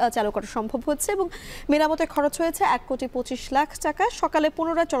মধ্যেই চালু করা সম্ভব হচ্ছে এবং মেরামতে খরচ হয়েছে 1,25,00,000 টাকা। সকালে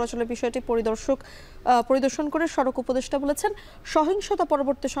পুনরায় চলাচলের বিষয়টি পরিদর্শন করে সড়ক উপদেষ্টা বলেছেন, সহিংসতা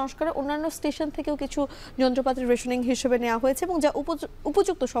পরবর্তী সংস্কারে অন্যান্য স্টেশন থেকেও কিছু যন্ত্রপাতির রেশনিং হিসেবে নেওয়া হয়েছে এবং যা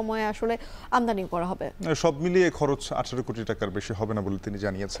উপযুক্ত সময়ে আসলে আমদানি করা হবে। সব মিলিয়ে খরচ 18 কোটি টাকার বেশি হবে না বলে তিনি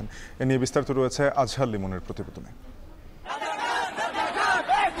জানিয়েছেন। এ নিয়ে বিস্তারিত রয়েছে আজহার লিমনের প্রতিবেদনে।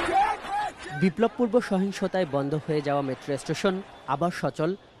 বিপ্লবপূর্ব সহিংসতায় বন্ধ হয়ে যাওয়া মেট্রো স্টেশন আবার সচল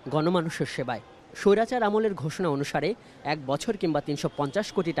গণমানুষের সেবায়। স্বৈরাচার আমলের ঘোষণা অনুসারে 1 বছর কিংবা 350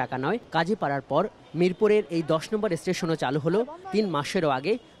 কোটি টাকা নয়, কাজে পারার পর মিরপুরের এই 10 নম্বর স্টেশনও চালু হলো 3 মাসেরও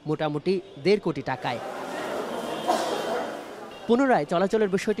আগে মোটামুটি 1.5 কোটি টাকায়। পুনরায়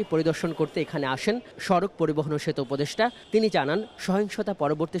চলাচলের বিষয়টি পরিদর্শন করতে এখানে আসেন সড়ক পরিবহন ও সেতু উপদেষ্টা। তিনি জানান, সহিংসতা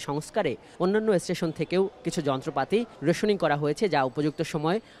পরবর্তী সংস্কারে অন্যান্য স্টেশন থেকেও কিছু যন্ত্রপাতি রেশনিং করা হয়েছে, যা উপযুক্ত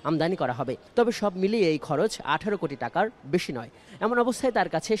সময়ে আমদানি করা হবে। তবে সব মিলিয়ে এই খরচ 18 কোটি টাকার বেশি নয়। এমন অবস্থায় তার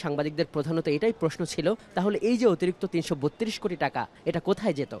কাছে সাংবাদিকদের প্রধানত এটাই প্রশ্ন ছিল, তাহলে এই যে অতিরিক্ত 332 কোটি টাকা, এটা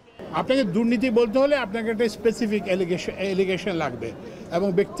কোথায় যেত? আপনাকে দুর্নীতি বলতে হলে আপনাকে একটা স্পেসিফিক এলিগেশন লাগবে এবং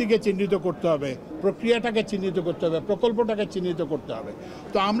ব্যক্তিকে চিহ্নিত করতে হবে, প্রক্রিয়াটাকে চিহ্নিত করতে হবে, প্রকল্পটাকে চিহ্নিত করতে হবে।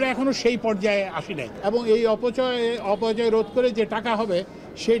 তো আমরা এখনো সেই পর্যায়ে আসি নাই এবং এই অপচয় রোধ করে যে টাকা হবে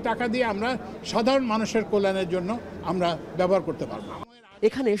সেই টাকা দিয়ে আমরা সাধারণ মানুষের কল্যাণের জন্য আমরা ব্যবহার করতে পারবো।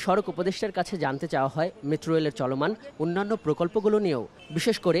 এখানে সড়ক উপদেষ্টার কাছে জানতে চাওয়া হয় মেট্রো রেলের চলমান অন্যান্য প্রকল্পগুলো নিয়েও,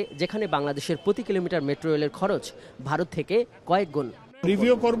 বিশেষ করে যেখানে বাংলাদেশের প্রতি কিলোমিটার মেট্রো রেলের খরচ ভারত থেকে কয়েক গুণ।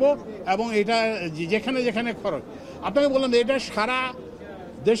 রিভিউ করব এবং এটা যেখানে যেখানে খরচ, আপনাকে বললাম এটা সারা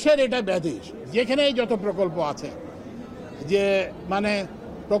দেশের এটা ব্যাধি, যেখানে যত প্রকল্প আছে, যে মানে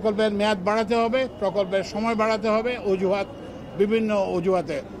প্রকল্পের মেয়াদ বাড়াতে হবে, প্রকল্পের সময় বাড়াতে হবে, বিভিন্ন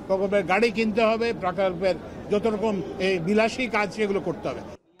অজুহাতে প্রকল্পের গাড়ি কিনতে হবে, প্রকল্পের যত রকম এই বিলাসী কাজ সেগুলো করতে হবে।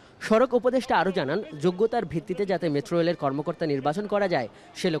 সড়ক উপদেষ্টা আরও জানান, যোগ্যতার ভিত্তিতে যাতে মেট্রো রেলের কর্মকর্তা নির্বাচন করা যায়,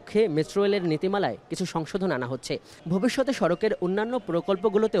 সে লক্ষ্যে মেট্রো রেলের নীতিমালায় কিছু সংশোধন আনা হচ্ছে। ভবিষ্যতে সড়কের অন্যান্য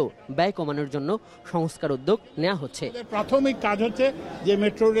প্রকল্পগুলোতেও ব্যয় কমানোর জন্য সংস্কার উদ্যোগ নেওয়া হচ্ছে। প্রাথমিক কাজ হচ্ছে যে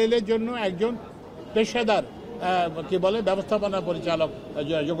মেট্রো রেলের জন্য একজন পেশাদার ব্যবস্থাপনা পরিচালক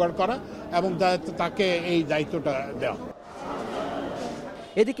জোগাড় করা এবং তাকে এই দায়িত্বটা দেওয়া।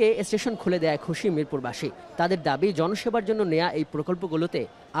 এদিকে স্টেশন খুলে দেয় খুশি মিরপুরবাসী। তাদের দাবি, জনসেবার জন্য নেয়া এই প্রকল্পগুলোতে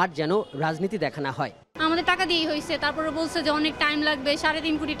আর যেন রাজনীতি দেখা না হয়। আমাদের টাকা দিয়ে হয়েছে, তারপরে বলছে যে অনেক টাইম লাগবে,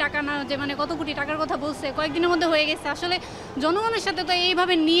 3.5 কোটি টাকা না, যে মানে কত কোটি টাকার কথা বলছে, কয়েকদিনের মধ্যে হয়ে গেছে। আসলে জনগণের সাথে তো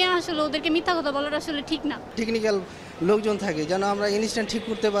এইভাবে নিয়ে আসলে ওদেরকে মিথ্যা কথা বলাটা আসলে ঠিক না। টেকনিক্যাল লোকজন থাকে যেন আমরা ইনস্ট্যান্ট ঠিক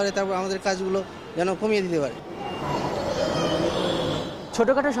করতে পারে, তারপর আমাদের কাজগুলো যেন কমিয়ে দিতে পারে।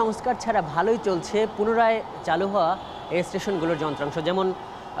 ছোটখাটো সংস্কার ছাড়া ভালোই চলছে পুনরায় চালু হওয়া এই স্টেশনগুলোর যন্ত্রাংশ। যেমন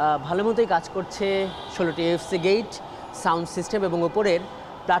ভালো মতোই কাজ করছে 16টি এফসি গেট, সাউন্ড সিস্টেম এবং ওপরের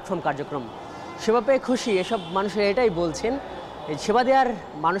প্ল্যাটফর্ম কার্যক্রম। সেবা পেয়ে খুশি এসব মানুষের এটাই বলছেন, সেবা দেওয়ার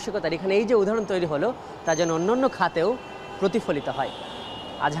মানসিকতার এখানে এই যে উদাহরণ তৈরি হলো, তা যেন অন্যান্য খাতেও প্রতিফলিত হয়।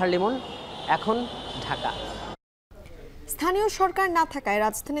 আজহার লিমন, এখন, ঢাকা। স্থানীয় সরকার না থাকায়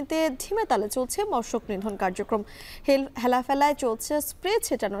রাজধানীতে ধিমে তালে চলছে মশক নিধন কার্যক্রম। হেলাফেলায় চলছে স্প্রে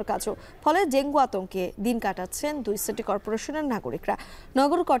ছেটানোর কাজও। ফলে ডেঙ্গু আতঙ্কে দিন কাটাচ্ছেন 2 সিটি কর্পোরেশনের নাগরিকরা।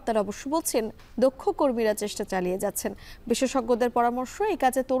 নগর কর্তারা অবশ্য বলছেন দক্ষ কর্মীরা চেষ্টা চালিয়ে যাচ্ছেন। বিশেষজ্ঞদের পরামর্শ এই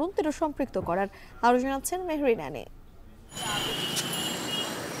কাজে তরুণদেরও সম্পৃক্ত করার। আরও জানাচ্ছেন মেহরিন আনে।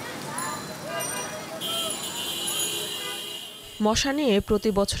 মশা নিয়ে প্রতি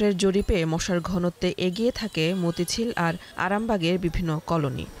বছরের জরিপে মশার ঘনত্বে এগিয়ে থাকে মতিঝিল আর আরামবাগের বিভিন্ন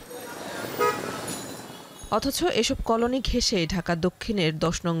কলোনি। অথচ এসব কলোনি ঘেঁষে ঢাকা দক্ষিণের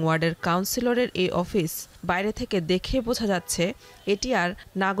 10 নং ওয়ার্ডের কাউন্সিলরের এই অফিস বাইরে থেকে দেখে বোঝা যাচ্ছে এটি আর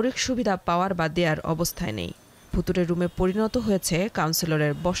নাগরিক সুবিধা পাওয়ার বা দেওয়ার অবস্থায় নেই। ভুতুরে রুমে পরিণত হয়েছে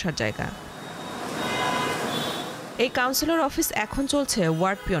কাউন্সিলরের বসার জায়গা। এই কাউন্সিলর অফিস এখন চলছে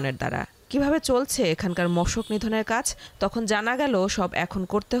ওয়ার্ড পিয়নের দ্বারা। কিভাবে চলছে এখানকার মশক নিধনের কাজ তখন জানা গেল সব এখন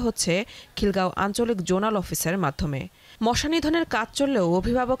করতে হচ্ছে খিলগাঁও আঞ্চলিক জোনাল অফিসের মাধ্যমে। মশা নিধনের কাজ চললেও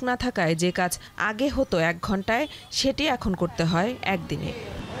অভিভাবক না থাকায় যে কাজ আগে হতো 1 ঘন্টায় সেটি এখন করতে হয় 1 দিনে।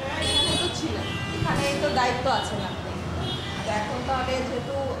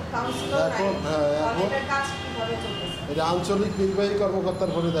 আঞ্চলিক নির্বাহী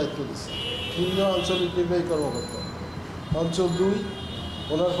কর্মকর্তার পরে দায়িত্ব দিচ্ছে, আঞ্চলিক নির্বাহী কর্মকর্তা অঞ্চল 2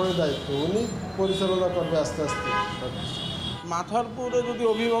 ওনার পরে দায়িত্ব, উনি পরিচালনা করবে আস্তে আস্তে। মাথার পরে যদি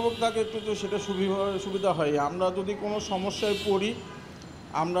অভিভাবক থাকে একটু তো সেটা সুবিধা হয়। আমরা যদি কোনো সমস্যায় পড়ি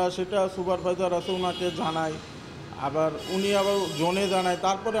আমরা সেটা সুপারভাইজার আছে ওনাকে জানাই, আবার উনি আবার জোনে জানায়,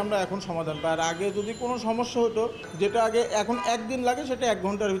 তারপরে আমরা এখন সমাধান পাই। আর আগে যদি কোনো সমস্যা হতো যেটা আগে এখন 1 দিন লাগে সেটা 1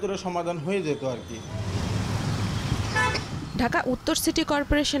 ঘন্টার ভিতরে সমাধান হয়ে যেত আর কি। ঢাকা উত্তর সিটি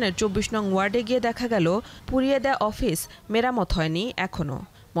কর্পোরেশনের 24 নং ওয়ার্ডে গিয়ে দেখা গেল পুড়িয়ে দেয়া অফিস মেরামত হয়নি এখনও।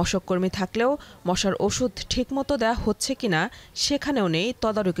 মশক কর্মী থাকলেও মশার ওষুধ ঠিকমতো দেওয়া হচ্ছে কিনা সেখানেও নেই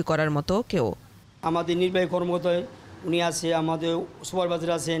তদারকি করার মতো কেউ। আমাদের নির্বাহী কর্মকর্তা উনি আছে, আমাদের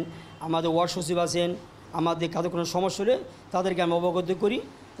সুপারভাইজার আছেন, আমাদের ওয়ার্ড সচিব আছেন, আমাদের কাদের কোনো সমস্যা হলে তাদেরকে আমি অবগত করি,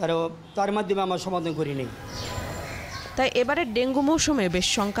 তার মাধ্যমে আমার সমাধান করি নেই। তাই এবারের ডেঙ্গু মৌসুমে বেশ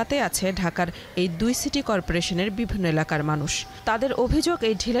শঙ্কাতে আছে ঢাকার এই 2 সিটি কর্পোরেশনের বিভিন্ন এলাকার মানুষ। তাদের অভিযোগ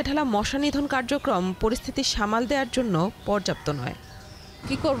এই ঢিলেঢালা মশা নিধন কার্যক্রম পরিস্থিতি সামাল দেওয়ার জন্য পর্যাপ্ত নয়।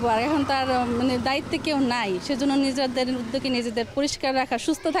 কি করবো আর, এখন তার দায়িত্বে কেউ নাই, সেজন্য নিজেদের উদ্যোগে নিজেদের পরিষ্কার রাখা,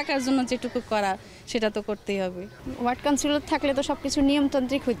 সুস্থ থাকার জন্য যেটুকু করা সেটা তো করতেই হবে। ওয়ার্ড কাউন্সিলর থাকলে তো সবকিছু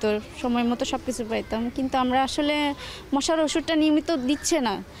নিয়মতান্ত্রিক হইতো, সময় মতো সবকিছু পাইতাম, কিন্তু আমরা আসলে মশার ওষুধটা নিয়মিত দিচ্ছে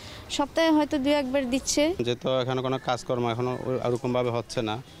না, সপ্তাহে হয়তো 2-1 বার দিচ্ছে। যেহেতু এখানে কোনো কাজকর্ম এখনো ওরকমভাবে হচ্ছে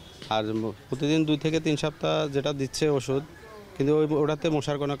না, আর প্রতিদিন 2 থেকে 3 সপ্তাহ যেটা দিচ্ছে ওষুধ, কিন্তু ওটাতে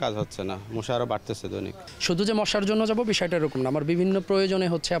মশার কোনো কাজ হচ্ছে না, মশা আরও বাড়তেছে দৈনিক। শুধু যে মশার জন্য যাব বিষয়টা এরকম না, আমার বিভিন্ন প্রয়োজনে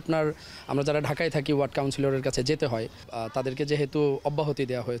হচ্ছে আমরা যারা ঢাকায় থাকি ওয়ার্ড কাউন্সিলরের কাছে যেতে হয়, তাদেরকে যেহেতু অব্যাহতি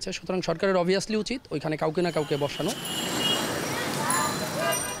দেওয়া হয়েছে, সুতরাং সরকারের অবভিয়াসলি উচিত ওইখানে কাউকে না কাউকে বসানো।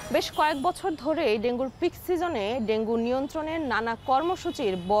 বেশ কয়েক বছর ধরে ডেঙ্গুর পিক সিজনে ডেঙ্গু নিয়ন্ত্রণের নানা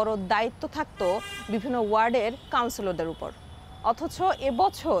কর্মসূচির বড় দায়িত্ব থাকতো বিভিন্ন ওয়ার্ডের কাউন্সিলরদের উপর। অথচ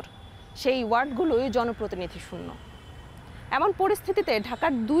এবছর সেই ওয়ার্ডগুলোই জনপ্রতিনিধি শূন্য। এমন পরিস্থিতিতে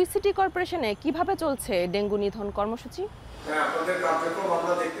ঢাকার 2 সিটি কর্পোরেশনে কিভাবে চলছে ডেঙ্গু নিধন কর্মসূচি?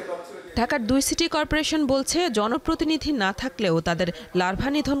 ঢাকার 2 সিটি কর্পোরেশন বলছে জনপ্রতিনিধি না থাকলেও তাদের লার্ভা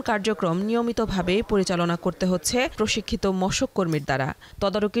নিধন কার্যক্রম নিয়মিতভাবে পরিচালনা করতে হচ্ছে প্রশিক্ষিত মশক কর্মীর দ্বারা।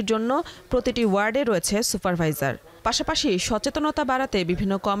 তদারকির জন্য প্রতিটি ওয়ার্ডে রয়েছে সুপারভাইজার। পাশাপাশি সচেতনতা বাড়াতে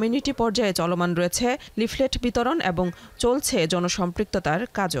বিভিন্ন কমিউনিটি পর্যায়ে চলমান রয়েছে লিফলেট বিতরণ এবং চলছে জনসম্পৃক্ততার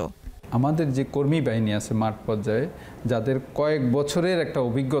কাজও। আমাদের যে কর্মী বাহিনী আছে মাঠ পর্যায়ে, যাদের কয়েক বছরের একটা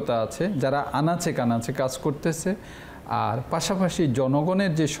অভিজ্ঞতা আছে, যারা আনাচে কানাচে কাজ করতেছে, আর পাশাপাশি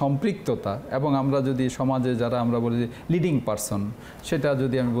জনগণের যে সম্পৃক্ততা, এবং আমরা যদি সমাজে যারা আমরা বলি যে লিডিং পারসন, সেটা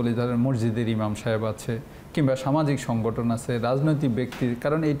যদি আমি বলি ধরেন মসজিদের ইমাম সাহেব আছে, কিংবা সামাজিক সংগঠন আছে, রাজনৈতিক ব্যক্তি,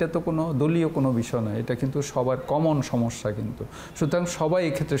 কারণ এটা তো কোনো দলীয় কোনো বিষয় নয়, এটা কিন্তু সবার কমন সমস্যা। কিন্তু সুতরাং সবাই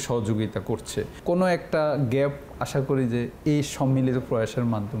এক্ষেত্রে সহযোগিতা করছে। কোনো একটা গ্যাপ আশা করি যে এই সম্মিলিত প্রয়াসের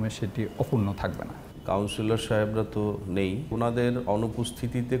মাধ্যমে সেটি অপূর্ণ থাকবে না। কাউন্সিলর সাহেবরা তো নেই, ওনাদের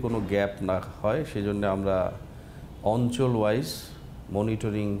অনুপস্থিতিতে কোনো গ্যাপ না হয় সেজন্য আমরা অঞ্চল ওয়াইজ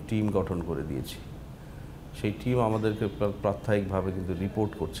মনিটরিং টিম গঠন করে দিয়েছি। সেই টিম আমাদেরকে প্রাত্যহিকভাবে কিন্তু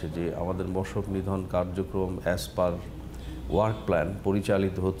রিপোর্ট করছে যে আমাদের মশক নিধন কার্যক্রম অ্যাজ পার ওয়ার্ক প্ল্যান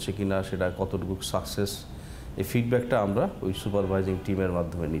পরিচালিত হচ্ছে কিনা, সেটা কতটুকু সাকসেস, এই ফিডব্যাকটা আমরা ওই সুপারভাইজিং টিমের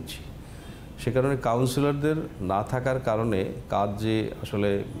মাধ্যমে নিচ্ছি। সে কারণে কাউন্সিলরদের না থাকার কারণে কাজ যে আসলে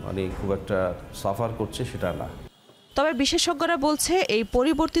খুব একটা সাফার করছে সেটা না। তবে বিশেষজ্ঞরা বলছে এই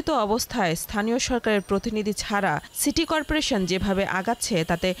পরিবর্তিত অবস্থায় স্থানীয় সরকারের প্রতিনিধি ছাড়া সিটি কর্পোরেশন যেভাবে আগাচ্ছে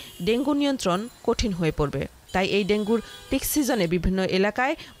তাতে ডেঙ্গু নিয়ন্ত্রণ কঠিন হয়ে পড়বে। তাই এই ডেঙ্গুর পিক সিজনে বিভিন্ন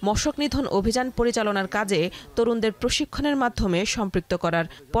এলাকায় মশক নিধন অভিযান পরিচালনার কাজে তরুণদের প্রশিক্ষণের মাধ্যমে সম্পৃক্ত করার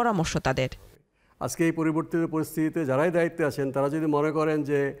পরামর্শ তাদের। আজকে এই পরিবর্তিত পরিস্থিতিতে যারাই দায়িত্বে আছেন তারা যদি মনে করেন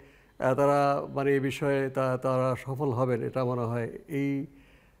যে তারা মানে এই বিষয়ে তারা সফল হবেন, এটা মনে হয় এই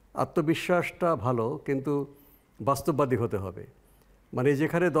আত্মবিশ্বাসটা ভালো, কিন্তু বাস্তববাদী হতে হবে। মানে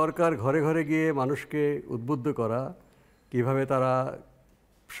যেখানে দরকার ঘরে ঘরে গিয়ে মানুষকে উদ্বুদ্ধ করা, কিভাবে তারা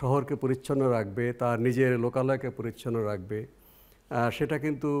শহরকে পরিচ্ছন্ন রাখবে, তার নিজের লোকালয়কে পরিচ্ছন্ন রাখবে, সেটা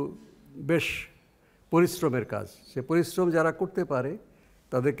কিন্তু বেশ পরিশ্রমের কাজ। সে পরিশ্রম যারা করতে পারে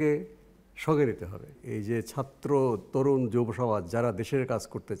তাদেরকে সঙ্গে নিতে হবে। এই যে ছাত্র, তরুণ, যুব সমাজ যারা দেশের কাজ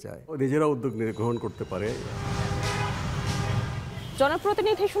করতে চায়, নিজেরা উদ্যোগ গ্রহণ করতে পারে।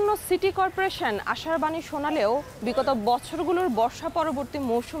 জনপ্রতিনিধি শূন্য সিটি কর্পোরেশন আশার বাণী শোনালেও বিগত বছরগুলোর বর্ষা পরবর্তী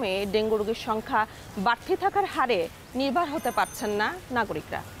মৌসুমে ডেঙ্গু রোগীর সংখ্যা বাড়তে থাকার হারে নির্ভর হতে পারছেন না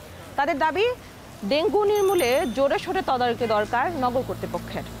নাগরিকরা। তাদের দাবি, ডেঙ্গু নির্মূলে জোরে সোরে তদারকি দরকার নগর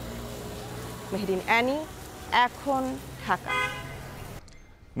কর্তৃপক্ষের। মেহেদিন অ্যানি, এখন ঢাকা।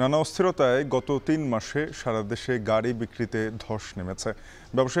 নানা অস্থিরতায় গত 3 মাসে সারা দেশে গাড়ি বিক্রিতে ধস নেমেছে।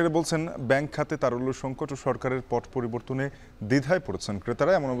 ব্যবসায়ীরা বলছেন ব্যাংক খাতে তারল্য সংকট ও সরকারের পট পরিবর্তনে দ্বিধায় পড়েছেন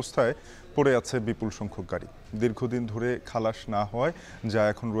ক্রেতারা। এমন অবস্থায় পড়ে আছে বিপুল সংখ্যক গাড়ি, দীর্ঘদিন ধরে খালাস না হওয়ায় যা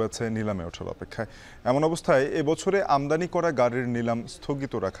এখন রয়েছে নিলামে ওঠার অপেক্ষায়। এমন অবস্থায় এবছরে আমদানি করা গাড়ির নিলাম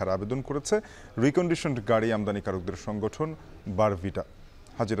স্থগিত রাখার আবেদন করেছে রিকন্ডিশনড গাড়ি আমদানিকারকদের সংগঠন বারভিটা।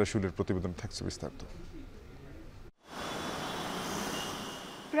 হাজিরা শুলের প্রতিবেদন থাকছে বিস্তারিত।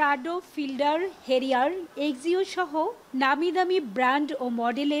 প্রাডো, ফিল্ডার, হেরিয়ার, এক্সিও সহ নামি দামি ব্র্যান্ড ও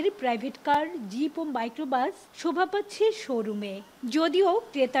মডেলের প্রাইভেট কার, জিপ ও মাইক্রোবাস শোভা পাচ্ছে শোরুমে, যদিও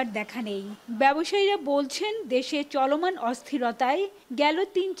ক্রেতার দেখা নেই। ব্যবসায়ীরা বলছেন দেশে চলমান অস্থিরতায় গেল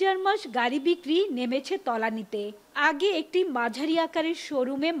 ৩-৪ মাস গাড়ি বিক্রি নেমেছে তলানিতে। আগে একটি মাঝারি আকারের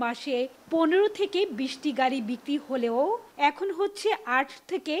শোরুমে মাসে 15 থেকে 20টি গাড়ি বিক্রি হলেও এখন হচ্ছে 8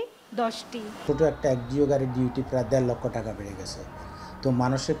 থেকে 10টি। ছোট একটা একজিও গাড়ির ডিউটি প্রায় 1.5 লক্ষ টাকা বেড়ে গেছে। তো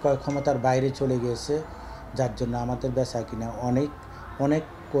মানুষের ক্রয় ক্ষমতার বাইরে চলে গিয়েছে, যার জন্য আমাদের বেচা কিনা অনেক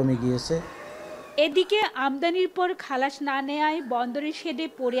কমে গিয়েছে। এদিকে আমদানির পর খালাস না নেয়ায় বন্দরের শেডে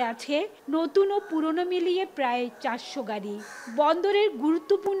পড়ে আছে নতুন ও পুরনো মিলিয়ে প্রায় 400 গাড়ি। বন্দরের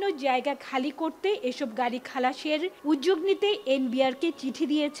গুরুত্বপূর্ণ জায়গা খালি করতে এসব গাড়ি খালাসের উদ্যোগ নিতে এনবিআরকে চিঠি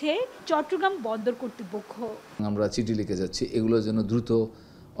দিয়েছে চট্টগ্রাম বন্দর কর্তৃপক্ষ। আমরা চিঠি লিখে যাচ্ছি এগুলো যেন দ্রুত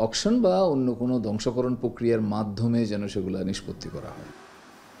অকশন বা অন্য কোনো ধ্বংসকরণ প্রক্রিয়ার মাধ্যমে যেন সেগুলো নিষ্পত্তি করা হয়।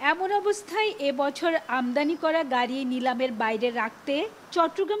 এমন অবস্থায় এবছর আমদানি করা গাড়ি নিলামের বাইরে রাখতে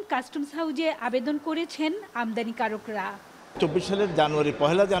চট্টগ্রাম কাস্টমস হাউজে আবেদন করেছেন আমদানিকারকরা। 24 সালের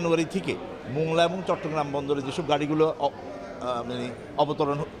পহেলা জানুয়ারি থেকে মোংলা এবং চট্টগ্রাম বন্দরে যেসব গাড়িগুলো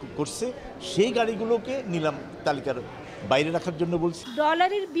অবতরণ করছে সেই গাড়িগুলোকে নিলাম তালিকার বাইরে রাখার জন্য বলছি।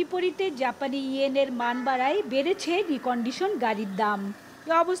 ডলারের বিপরীতে জাপানি ইয়েনের মান বাড়ায় বেড়েছে রিকন্ডিশন গাড়ির দাম।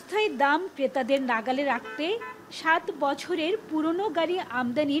 এ অবস্থায় দাম ক্রেতাদের নাগালে রাখতে 7 বছরের পুরনো গাড়ি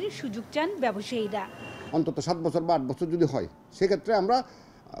আমদানির সুযোগ চান ব্যবসায়ীরা। অন্তত 7 বছর বা 8 বছর যদি হয়, সেক্ষেত্রে আমরা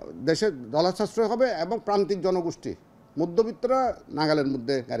দেশের ডলার সাশ্রয় হবে এবং প্রান্তিক জনগোষ্ঠী, মধ্যবিত্তরা নাগালের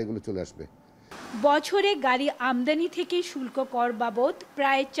মধ্যে গাড়িগুলো চলে আসবে। বছরে গাড়ি আমদানি থেকে শুল্ক কর বাবদ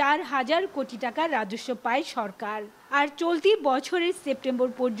প্রায় 4,000 কোটি টাকা রাজস্ব পায় সরকার। আর চলতি বছরের সেপ্টেম্বর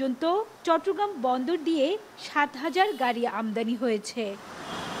পর্যন্ত চট্টগ্রাম বন্দর দিয়ে 7,000 গাড়ি আমদানি হয়েছে।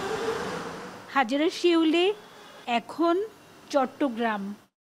 হাজিরা শিউলে, এখন চট্টগ্রাম।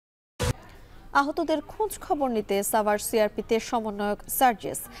 আহতদের খোঁজ খবর নিতে সাভার সিআরপিতে সমন্বয়ক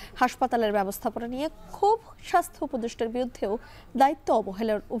সার্জিস। হাসপাতালের ব্যবস্থাপনা নিয়ে ক্ষোভ স্বাস্থ্য উপদেষ্টার বিরুদ্ধেও দায়িত্ব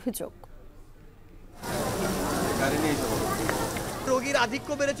অবহেলার অভিযোগ। রোগীর আধিক্য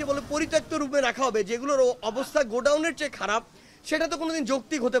বেড়েছে বলে পরিত্যক্ত রূপে রাখা হবে, যেগুলোর অবস্থা গোডাউনের চেয়ে খারাপ, সেটা তো কোনোদিন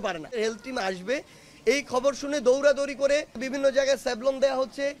যৌক্তিক হতে পারে না। হেলথ টিম আসবে, এই খবর শুনে দৌড়াদৌড়ি করে বিভিন্ন জায়গায় স্যাবলন দেওয়া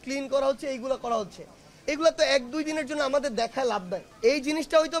হচ্ছে, ক্লিন করা হচ্ছে, এইগুলো করা হচ্ছে। এগুলো তো 1-2 দিনের জন্য আমাদের দেখায় লাভ নাই। এই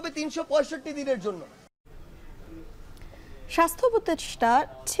জিনিসটা হইতে হবে 365 দিনের জন্য। স্বাস্থ্য উপদেষ্টা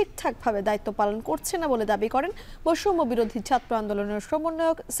ঠিকঠাকভাবে দায়িত্ব পালন করছে না বলে দাবি করেন বৈষম্য বিরোধী ছাত্র আন্দোলনের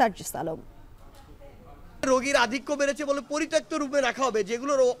সমন্বয়ক সার্জিস আলম। রোগীর আধিক্য বেড়েছে বলে পরিত্যক্ত রূপে রাখা হবে,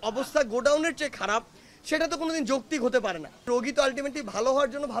 যেগুলোর অবস্থা গোডাউনের চেয়ে খারাপ, সেটা তো কোনোদিন যৌক্তিক হতে পারে না। রোগী তো আলটিমেটলি ভালো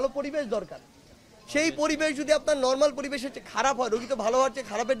হওয়ার জন্য ভালো পরিবেশ দরকার। সেই পরিবেশ যদি আপনার নর্মাল পরিবেশের চেয়ে খারাপ হয়, রোগী তো ভালো হওয়ার চেয়ে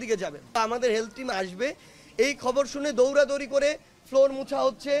খারাপের দিকে যাবে। আমাদের হেলথ টিম আসবে, এই খবর শুনে দৌড়াদৌড়ি করে ফ্লোর মুছা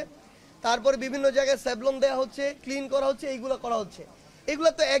হচ্ছে, তারপরে বিভিন্ন জায়গায় স্যাবলন দেওয়া হচ্ছে, ক্লিন করা হচ্ছে, এইগুলো করা হচ্ছে। এগুলো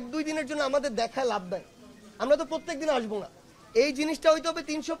তো 1-2 দিনের জন্য আমাদের দেখায় লাভ নাই। আমরা তো প্রত্যেক দিন আসবো না। এই জিনিসটা হইতে হবে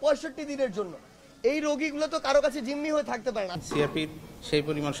 365 দিনের জন্য। এই রোগীগুলো তো কারো কাছে জিম্মি হয়ে থাকতে পারে না। সিআরপির সেই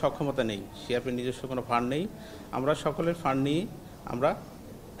পরিমাণ সক্ষমতা নেই, সিআরপির নিজস্ব কোনো ফান্ড নেই। আমরা সকলের ফান্ড নিয়ে আমরা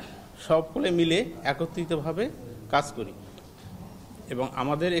সকলে মিলে একত্রিতভাবে কাজ করি এবং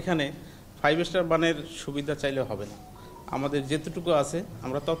আমাদের এখানে 5 স্টার মানের সুবিধা চাইলে হবে না, আমাদের যেতটুকু আছে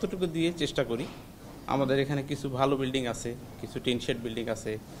আমরা ততটুকু দিয়ে চেষ্টা করি। আমাদের এখানে কিছু ভালো বিল্ডিং আছে, কিছু টিন শেড বিল্ডিং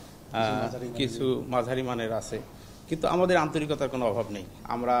আছে, কিছু মাঝারি মানের আছে, কিন্তু আমাদের আন্তরিকতার কোনো অভাব নেই।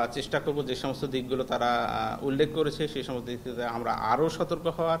 আমরা চেষ্টা করব যে সমস্ত দিকগুলো তারা উল্লেখ করেছে সেই সমস্ত দিকগুলোতে আমরা আরও সতর্ক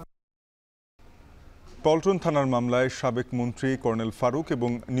হওয়ার। পল্টন থানার মামলায় সাবেক মন্ত্রী কর্নেল ফারুক এবং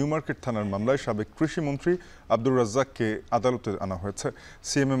নিউ মার্কেট থানার মামলায় সাবেক কৃষিমন্ত্রী আব্দুর রাজ্জাককে আদালতে আনা হয়েছে।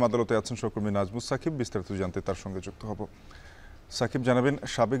 সিএমএম আদালতে আছেন সহকর্মী নাজমুস সাকিব, বিস্তারিত জানতে তার সঙ্গে যুক্ত হব। সাকিব, জানাবেন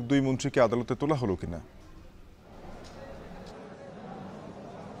সাবেক 2 মন্ত্রীকে আদালতে তোলা হলো কিনা?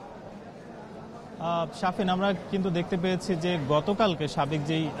 শাফিন, আমরা কিন্তু দেখতে পেয়েছি যে গতকালকে সাবেক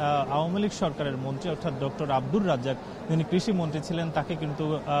যেই আওয়ামী লীগ সরকারের মন্ত্রী অর্থাৎ ডক্টর আব্দুর রাজ্জাক, যিনি কৃষি মন্ত্রী ছিলেন, তাকে কিন্তু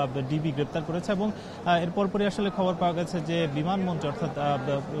ডিবি গ্রেপ্তার করেছে এবং এর পরপরই আসলে খবর পাওয়া গেছে যে বিমানমন্ত্রী অর্থাৎ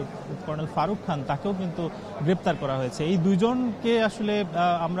কর্নেল ফারুক খান, তাকেও কিন্তু গ্রেপ্তার করা হয়েছে। এই দুজনকে আসলে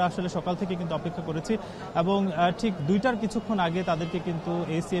আমরা আসলে সকাল থেকে কিন্তু অপেক্ষা করেছি এবং ঠিক 2টার কিছুক্ষণ আগে তাদেরকে কিন্তু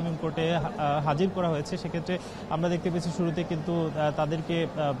এসিএমএম কোর্টে হাজির করা হয়েছে। সেক্ষেত্রে আমরা দেখতে পেয়েছি শুরুতে কিন্তু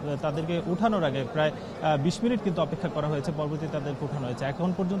তাদেরকে উঠানোর আগে প্রায় 20 মিনিট কিন্তু অপেক্ষা করা হয়েছে, পরবর্তীতে তাদেরকে উঠানো হয়েছে। এখন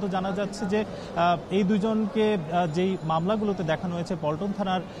পর্যন্ত জানা যাচ্ছে যে এই দুজনকে যেই মামলাগুলোতে দেখানো হয়েছে,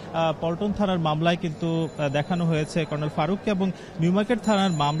 পল্টন থানার মামলায় কিন্তু দেখানো হয়েছে কর্নেল ফারুককে এবং নিউ মার্কেট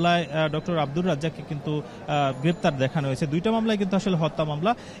থানার মামলায় ডক্টর আব্দুর রাজ্জাককে কিন্তু গ্রেপ্তার দেখানো হয়েছে। 2টা মামলায় কিন্তু আসলে হত্যা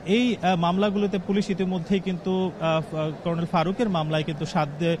মামলা। এই মামলাগুলোতে পুলিশ ইতিমধ্যেই কিন্তু কর্নেল ফারুকের মামলায় কিন্তু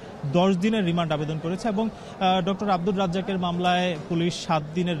 10 দিনের রিমান্ড আবেদন করেছে এবং ডক্টর আব্দুর রাজ্জাকের মামলায় পুলিশ 7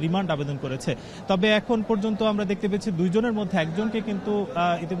 দিনের রিমান্ড আবেদন করেছে। তবে এখন পর্যন্ত আমরা দেখতে পেয়েছি 2 জনের মধ্যে একজনকে কিন্তু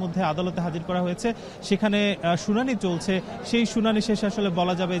ইতিমধ্যে আদালতে হাজির করা হয়েছে, সেখানে শুনানি চলছে। সেই শুনানি শেষে আসলে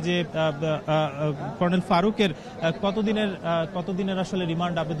বলা যাবে যে কর্নেল ফারুকের কতদিনের আসলে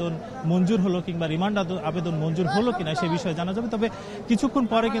রিমান্ড আবেদন মঞ্জুর হলো কিংবা রিমান্ড আবেদন মঞ্জুর হলো কিনা সে বিষয়ে জানা যাবে। তবে কিছুক্ষণ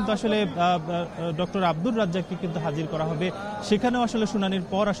পরে কিন্তু আসলে ডক্টর আব্দুর রাজ্জাককে কিন্তু হাজির করা হবে, সেখানেও আসলে শুনানির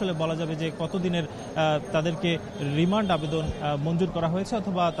পর আসলে বলা যাবে যে কতদিনের তাদেরকে রিমান্ড আবেদন মঞ্জুর করা হয়েছে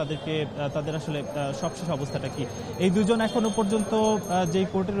অথবা তাদের আসলে সবশেষ অবস্থাটা কি। এই 2 জন এখনো পর্যন্ত যেই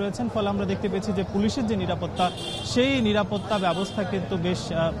কোর্টে রয়েছেন, ফলে আমরা দেখতে পেয়েছি যে পুলিশের যে নিরাপত্তা, সেই নিরাপত্তা ব্যবস্থা কিন্তু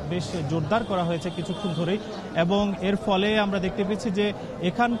বেশ জোরদার করা হয়েছে কিছুক্ষণ ধরেই এবং এর ফলে আমরা দেখতে পেয়েছি যে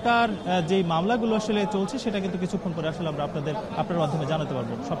এখানকার যেই মামলাগুলো আসলে চলছে সেটা কিন্তু কিছুক্ষণ পরে আসলে আমরা আপনার মাধ্যমে জানাতে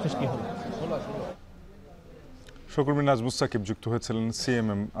পারবো সবশেষ কি হলো। সহকর্মী নাজমুস সাকিব যুক্ত হয়েছিলেন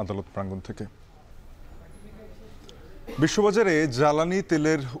সিএমএম আদালত প্রাঙ্গণ থেকে। বিশ্ববাজারে জ্বালানি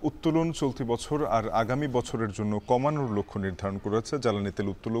তেলের উত্তোলন চলতি বছর আর আগামী বছরের জন্য কমানোর লক্ষ্য নির্ধারণ করেছে জ্বালানি তেল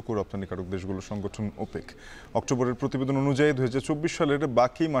উত্তোলক ও রপ্তানিকারক দেশগুলোর সংগঠন ওপেক। অক্টোবরের প্রতিবেদন অনুযায়ী 2024 সালের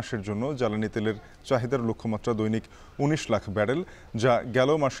বাকি মাসের জন্য জ্বালানি তেলের চাহিদার লক্ষ্যমাত্রা দৈনিক 19 লাখ ব্যারেল, যা গেল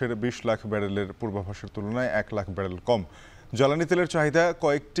মাসের 20 লাখ ব্যারেলের পূর্বাভাসের তুলনায় 1 লাখ ব্যারেল কম। জ্বালানি তেলের চাহিদা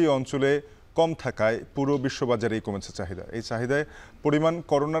কয়েকটি অঞ্চলে কম থাকায় পুরো বিশ্ববাজারেই কমেছে চাহিদা। এই চাহিদায় পরিমাণ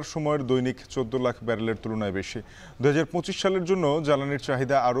করোনার সময়ের দৈনিক 14 লাখ ব্যারেলের তুলনায় বেশি। 2025 সালের জন্য জ্বালানির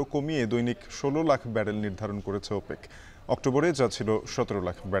চাহিদা আরও কমিয়ে দৈনিক 16 লাখ ব্যারেল নির্ধারণ করেছে ওপেক। অক্টোবরে যা ছিল 17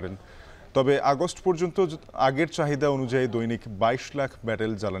 লাখ ব্যারেল। তবে আগস্ট পর্যন্ত আগের চাহিদা অনুযায়ী দৈনিক 22 লাখ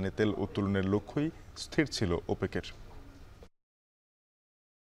ব্যারেল জ্বালানি তেল উত্তোলনের লক্ষ্যই স্থির ছিল ওপেকের।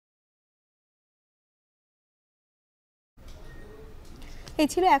 এই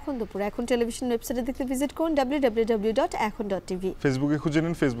ছিল এখন দুপুর। এখন টেলিভিশন ওয়েবসাইটে দেখতে ভিজিট করুন www.ekhon.tv। ফেসবুকে খুঁজে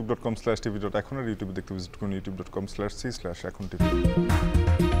নিন facebook.com/tv.ekhon আর ইউটিউবে দেখতে ভিজিট করুন youtube.com/c/ekhon tv।